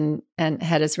crucified and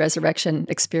had his resurrection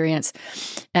experience.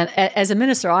 And as a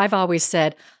minister, I've always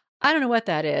said, I don't know what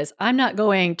that is. I'm not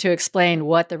going to explain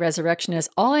what the resurrection is.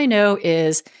 All I know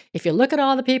is if you look at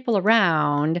all the people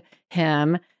around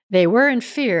him, they were in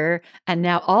fear, and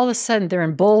now all of a sudden they're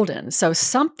emboldened. So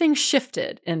something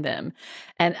shifted in them.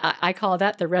 And I call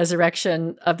that the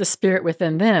resurrection of the Spirit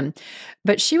within them.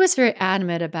 But she was very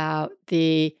adamant about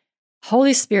the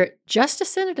Holy Spirit just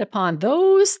descended upon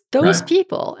those Right.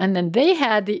 people. And then they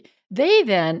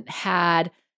then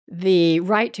had the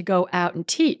right to go out and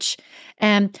teach.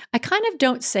 And I kind of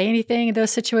don't say anything in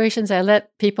those situations. I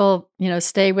let people,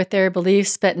 stay with their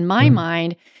beliefs. But in my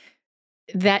mind,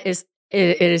 that is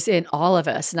it is in all of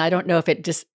us. And I don't know if it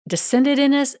just descended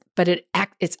in us, but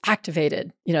it's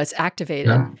activated. It's activated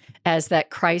Yeah. as that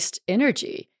Christ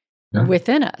energy Yeah.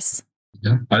 within us.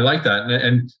 Yeah, I like that.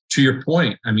 And to your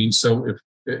point, I mean, so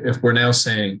if we're now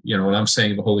saying, when I'm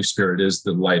saying the Holy Spirit is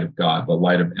the light of God, the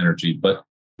light of energy, but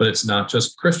it's not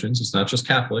just Christians, it's not just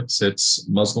Catholics, it's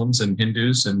Muslims and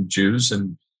Hindus and Jews,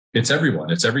 and it's everyone.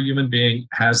 It's every human being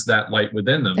has that light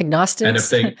within them. Agnostics. And if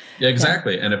they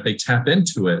exactly, and if they tap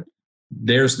into it,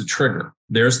 there's the trigger.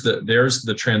 There's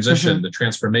the transition, the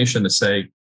transformation to say,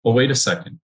 well, wait a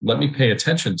second, let me pay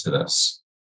attention to this.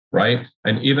 Right.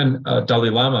 And even Dalai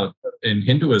Lama in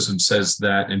Hinduism says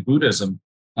that in Buddhism,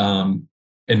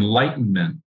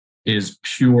 enlightenment is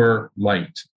pure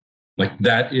light. Like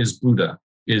that is Buddha,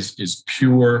 is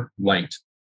pure light.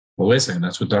 Well, wait a second,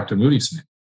 that's what Dr. Moody's saying.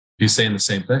 He's saying the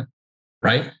same thing.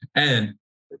 Right. And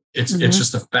it's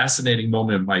just a fascinating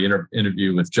moment in my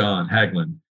interview with John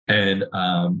Hagelin.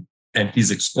 And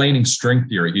he's explaining string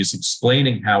theory. He's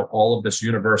explaining how all of this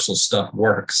universal stuff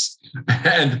works.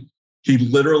 And he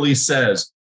literally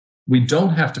says, we don't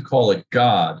have to call it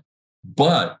God,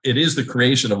 but it is the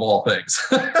creation of all things.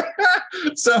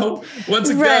 So once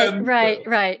again, right.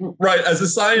 As a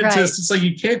scientist, it's like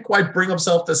you can't quite bring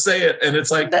himself to say it. And it's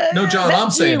like, no, John,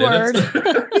 I'm saying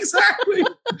it. Exactly.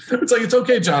 It's like, it's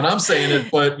okay, John, I'm saying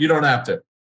it, but you don't have to.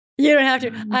 You don't have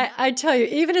to. I tell you,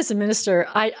 even as a minister,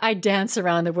 I dance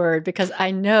around the word because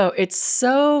I know it's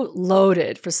so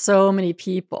loaded for so many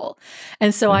people.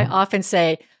 And so I often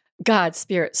say, God,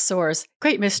 Spirit, Source,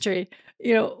 great mystery,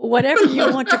 whatever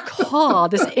you want to call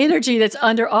this energy that's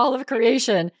under all of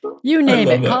creation, you name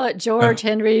it. Call it George,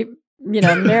 Henry,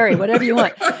 Mary, whatever you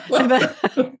want. But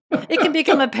it can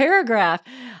become a paragraph.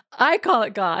 I call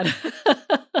it God.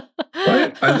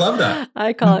 Right. I love that.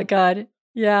 I call it God.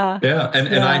 Yeah. Yeah.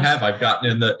 And I've gotten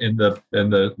in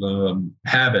the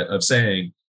habit of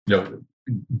saying,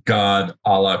 God,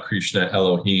 Allah, Krishna,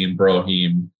 Elohim,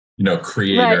 Brohim,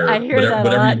 creator, right. I hear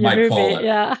whatever you might movie. call it.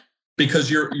 Yeah.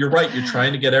 Because you're right. You're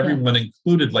trying to get everyone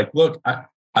included. Like, look, I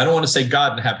don't want to say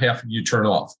God and have half of you turn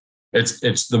off.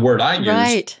 It's the word I use.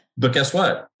 Right. But guess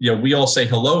what? We all say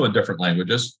hello in different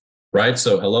languages, right?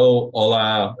 So hello,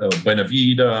 hola, buena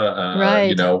vida,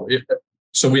 right.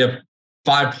 So we have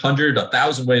 500,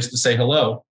 1,000 ways to say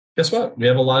hello. Guess what? We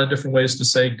have a lot of different ways to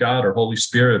say God or Holy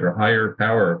Spirit or higher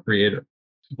power or creator.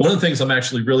 One of the things I'm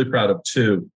actually really proud of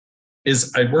too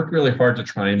is I worked really hard to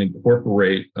try and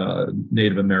incorporate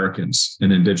Native Americans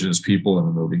and indigenous people in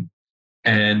the movie.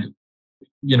 And,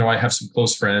 I have some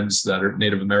close friends that are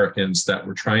Native Americans that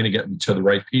were trying to get me to the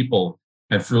right people.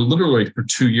 And for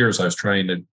 2 years, I was trying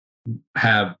to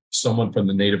have someone from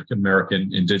the Native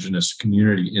American indigenous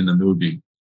community in the movie.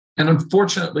 And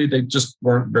unfortunately, they just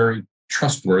weren't very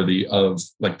trustworthy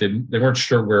they weren't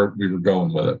sure where we were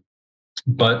going with it.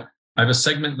 But I have a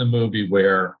segment in the movie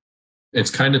where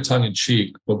it's kind of tongue in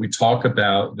cheek, but we talk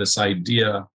about this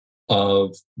idea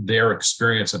of their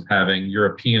experience of having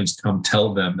Europeans come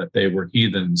tell them that they were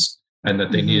heathens and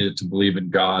that they needed to believe in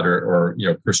God or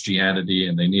Christianity,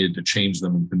 and they needed to change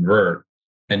them and convert.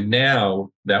 And now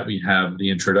that we have the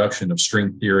introduction of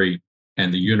string theory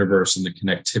and the universe and the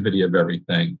connectivity of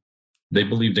everything, they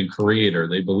believed in creator.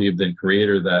 They believed in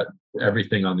creator, that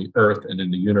everything on the earth and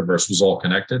in the universe was all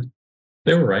connected.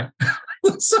 They were right.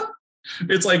 So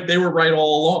it's like they were right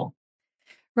all along.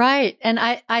 Right. And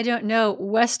I don't know,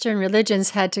 Western religions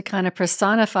had to kind of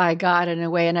personify God in a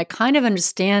way. And I kind of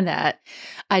understand that.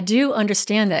 I do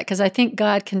understand that because I think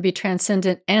God can be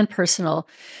transcendent and personal,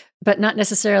 but not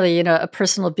necessarily, a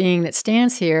personal being that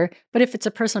stands here. But if it's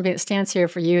a personal being that stands here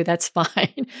for you, that's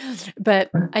fine. But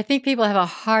I think people have a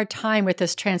hard time with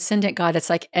this transcendent God that's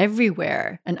like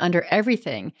everywhere and under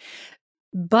everything.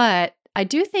 But I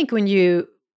do think when you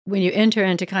enter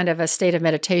into kind of a state of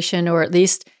meditation, or at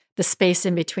least the space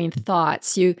in between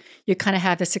thoughts, you kind of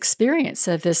have this experience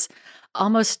of this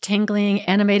almost tingling,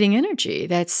 animating energy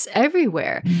that's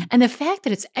everywhere. And the fact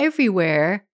that it's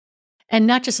everywhere and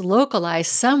not just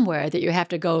localized somewhere that you have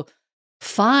to go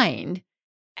find,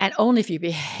 and only if you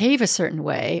behave a certain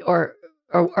way or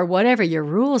whatever your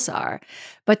rules are,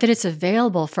 but that it's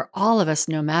available for all of us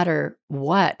no matter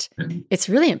what. And It's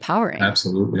really empowering.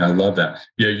 absolutely. I love that.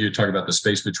 Yeah, you talk about the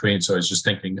space between. So I was just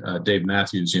thinking, Dave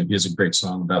Matthews, he has a great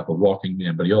song about the walking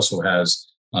man, but he also has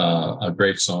a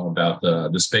great song about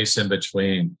the space in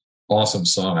between. Awesome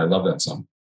song. I love that song.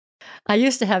 I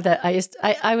used to have that.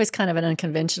 I was kind of an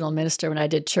unconventional minister when I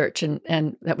did church,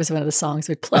 and that was one of the songs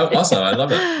we'd play. Oh, awesome. I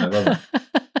love it. I love it.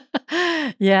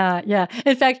 Yeah, yeah.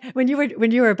 In fact, when you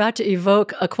were about to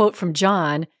evoke a quote from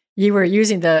John, you were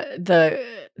using the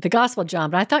Gospel John,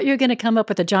 but I thought you were going to come up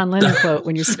with a John Lennon quote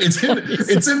when you said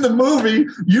it's in the movie.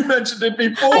 You mentioned it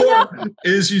before.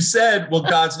 Is you said, well,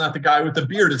 God's not the guy with the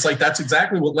beard. It's like, that's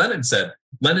exactly what Lennon said.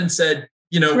 Lennon said,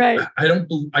 Right.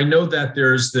 I know that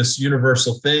there's this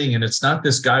universal thing, and it's not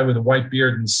this guy with a white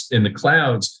beard in the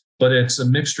clouds, but it's a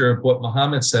mixture of what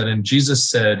Muhammad said and Jesus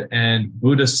said and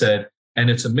Buddha said, and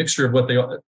it's a mixture of what they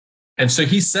all. And so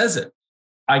he says it.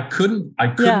 I couldn't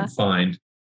find,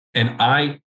 and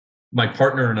my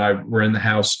partner and I were in the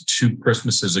house 2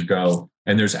 Christmases ago,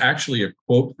 and there's actually a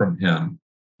quote from him.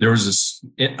 There was this,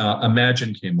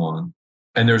 Imagine came on,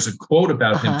 and there's a quote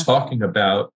about him talking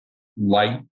about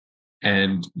light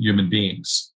and human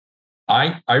beings.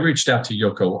 I reached out to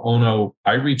Yoko Ono.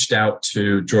 I reached out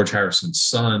to George Harrison's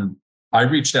son. I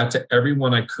reached out to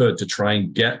everyone I could to try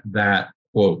and get that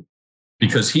quote,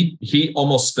 because he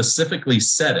almost specifically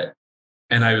said it.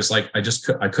 And I was like, I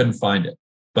couldn't find it.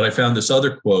 But I found this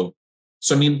other quote.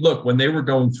 So, I mean, look, when they were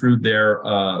going through their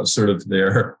sort of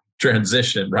their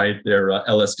transition, right, their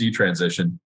LSD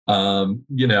transition, and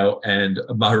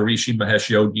Maharishi Mahesh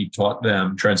Yogi taught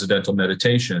them transcendental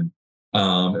meditation,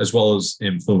 as well as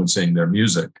influencing their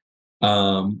music.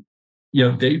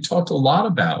 They talked a lot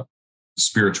about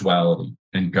spirituality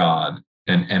and God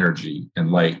and energy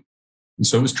and light. And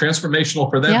so it was transformational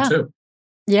for them too.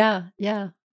 Yeah, yeah.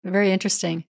 Very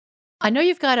interesting. I know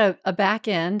you've got a back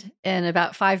end in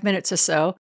about 5 minutes or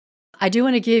so. I do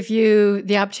want to give you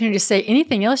the opportunity to say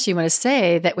anything else you want to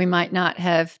say that we might not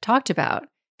have talked about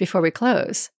before we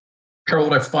close. Carol,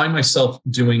 what I find myself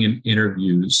doing in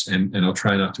interviews, and I'll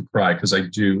try not to cry because I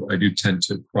do tend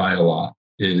to cry a lot,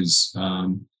 is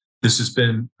this has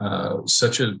been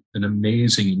such an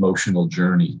amazing emotional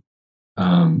journey,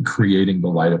 creating the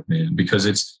light of man, because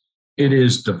it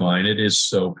is divine. It is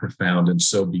so profound and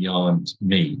so beyond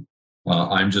me.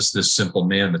 I'm just this simple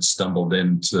man that stumbled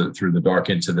through the dark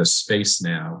into this space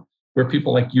now, where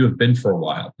people like you have been for a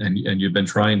while, and you've been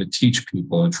trying to teach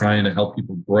people and trying to help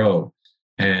people grow.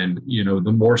 And,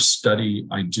 the more study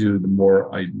I do, the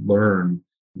more I learn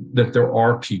that there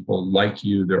are people like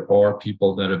you. There are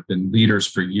people that have been leaders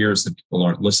for years that people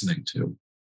aren't listening to.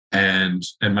 And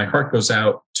my heart goes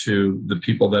out to the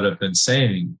people that have been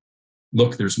saying,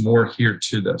 look, there's more here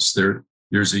to this.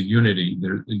 There's a unity.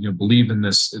 Believe in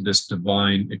this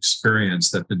divine experience,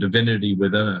 that the divinity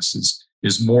within us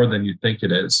is more than you think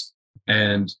it is.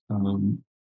 And,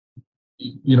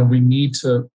 we need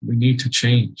to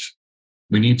change.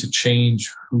 We need to change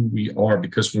who we are,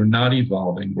 because we're not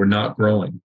evolving, we're not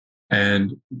growing.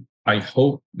 And I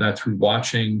hope that through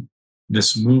watching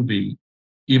this movie,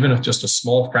 even if just a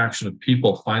small fraction of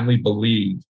people finally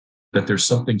believe that there's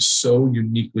something so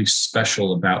uniquely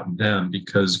special about them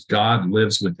because God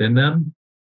lives within them,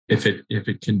 if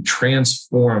it can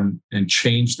transform and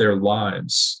change their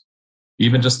lives,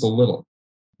 even just a little,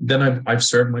 then I've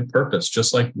served my purpose.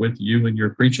 Just like with you and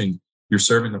your preaching, you're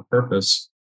serving a purpose.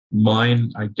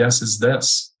 Mine, I guess, is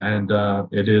this, and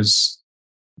it is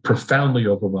profoundly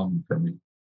overwhelming for me.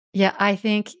 Yeah, I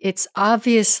think it's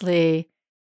obviously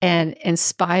an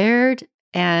inspired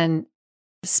and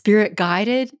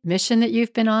spirit-guided mission that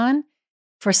you've been on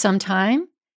for some time.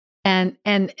 And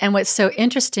what's so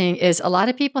interesting is a lot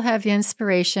of people have the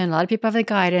inspiration, a lot of people have the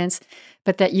guidance,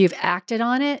 but that you've acted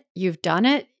on it, you've done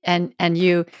it, and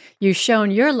you've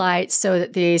shown your light so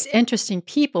that these interesting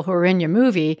people who are in your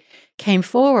movie came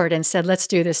forward and said, let's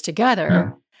do this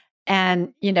together. Yeah.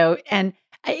 And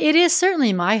it is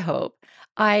certainly my hope.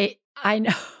 I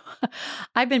know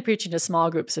I've been preaching to small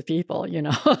groups of people,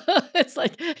 it's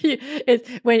like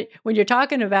when you're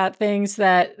talking about things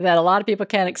that a lot of people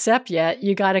can't accept yet,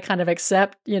 you got to kind of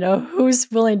accept, who's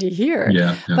willing to hear.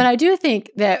 Yeah. But I do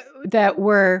think that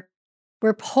we're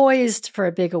poised for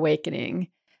a big awakening.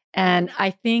 And I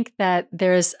think that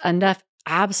there's enough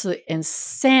absolute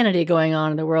insanity going on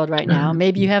in the world right now.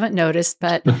 Maybe you haven't noticed,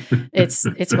 but it's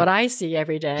what I see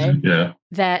every day. Yeah.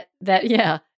 That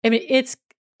I mean, it's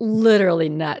literally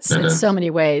nuts in so many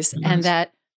ways. And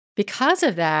that because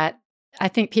of that, I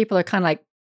think people are kind of like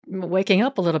waking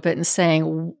up a little bit and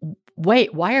saying,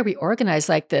 wait, why are we organized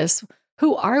like this?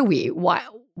 Who are we?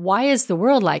 Why is the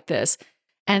world like this?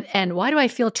 And why do I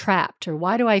feel trapped? Or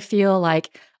why do I feel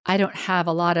like I don't have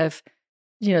a lot of,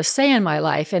 say in my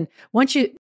life? And once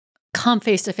you come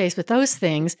face to face with those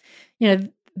things,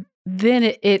 then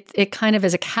it kind of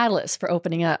is a catalyst for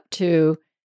opening up to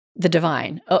the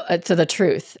divine, to the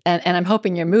truth. And I'm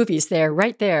hoping your movie's there,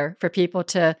 right there, for people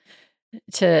to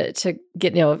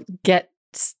get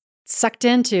sucked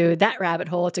into that rabbit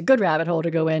hole. It's a good rabbit hole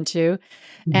to go into,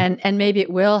 and maybe it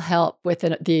will help with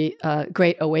the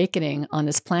great awakening on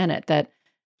this planet that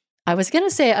I was going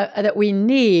to say that we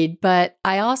need, but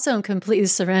I also am completely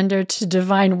surrendered to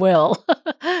divine will.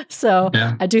 So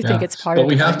I do think it's part of it.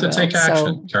 But we have to take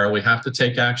action, Carol. We have to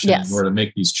take action in order to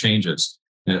make these changes.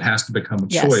 And it has to become a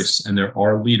choice. And there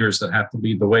are leaders that have to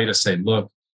lead the way to say,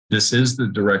 look, this is the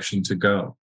direction to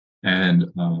go. And,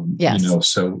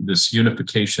 so this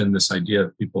unification, this idea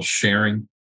of people sharing,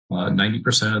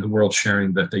 90% of the world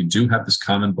sharing that they do have this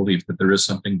common belief that there is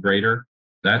something greater.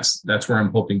 That's where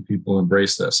I'm hoping people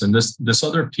embrace this. And this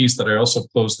other piece that I also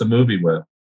closed the movie with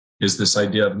is this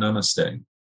idea of namaste,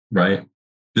 right?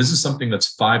 This is something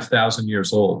that's 5,000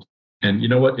 years old. And you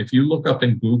know what? If you look up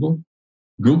in Google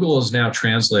is now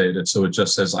translated it so it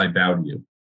just says, I bow to you.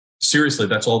 Seriously,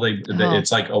 that's all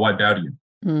it's like, oh, I bow to you.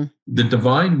 Mm. The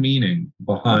divine meaning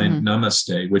behind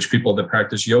namaste, which people that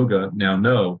practice yoga now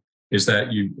know, is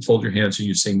that you fold your hands and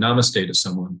you say namaste to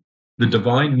someone. The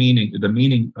divine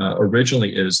meaning,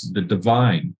 originally is the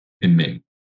divine in me.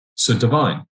 So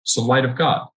divine, so light of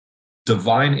God.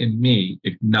 Divine in me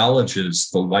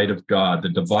acknowledges the light of God, the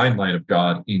divine light of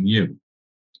God in you.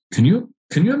 Can you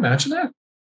imagine that?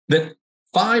 That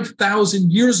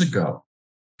 5,000 years ago,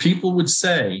 people would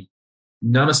say,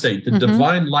 namaste, the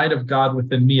divine light of God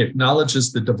within me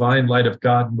acknowledges the divine light of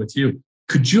God with you.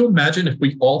 Could you imagine if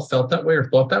we all felt that way or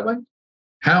thought that way?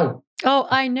 How? Oh,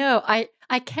 I know.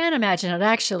 I can imagine it,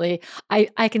 actually.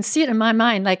 I can see it in my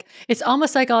mind. Like, it's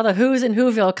almost like all the Who's in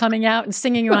Whoville coming out and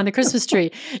singing around the Christmas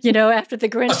tree, after the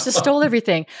Grinch just stole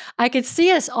everything. I could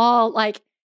see us all like,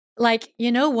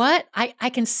 you know what? I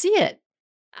can see it.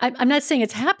 I'm not saying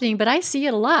it's happening, but I see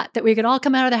it a lot, that we could all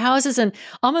come out of the houses and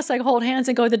almost like hold hands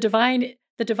and go, the divine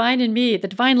in me, the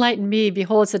divine light in me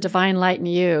beholds the divine light in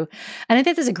you. And I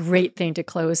think that's a great thing to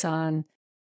close on.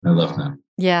 I love that.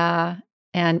 Yeah.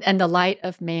 And the light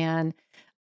of man.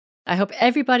 I hope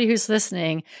everybody who's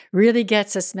listening really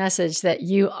gets this message that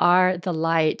you are the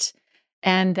light,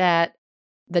 and that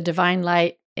the divine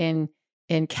light in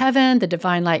Kevin, the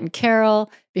divine light in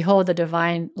Carol, behold the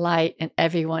divine light in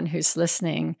everyone who's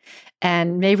listening.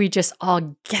 And may we just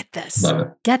all get this,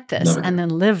 and then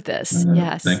live this.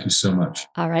 Yes. Thank you so much.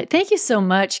 All right. Thank you so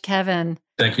much, Kevin.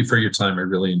 Thank you for your time. I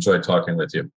really enjoyed talking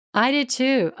with you. I did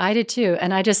too.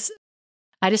 And I just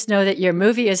know that your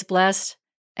movie is blessed,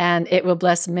 and it will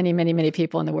bless many, many, many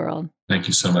people in the world. Thank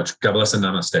you so much. God bless and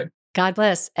namaste. God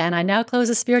bless. And I now close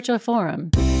the Spiritual Forum.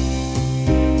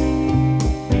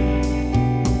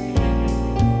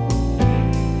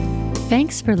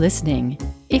 Thanks for listening.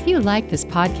 If you like this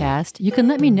podcast, you can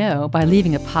let me know by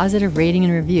leaving a positive rating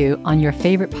and review on your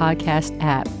favorite podcast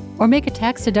app, or make a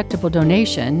tax-deductible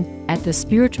donation at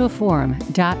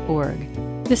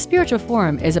thespiritualforum.org. The Spiritual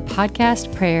Forum is a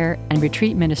podcast, prayer, and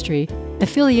retreat ministry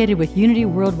affiliated with Unity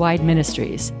Worldwide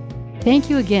Ministries. Thank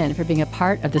you again for being a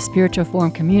part of the Spiritual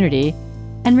Forum community.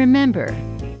 And remember,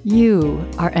 you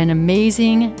are an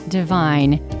amazing,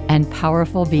 divine, and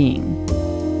powerful being.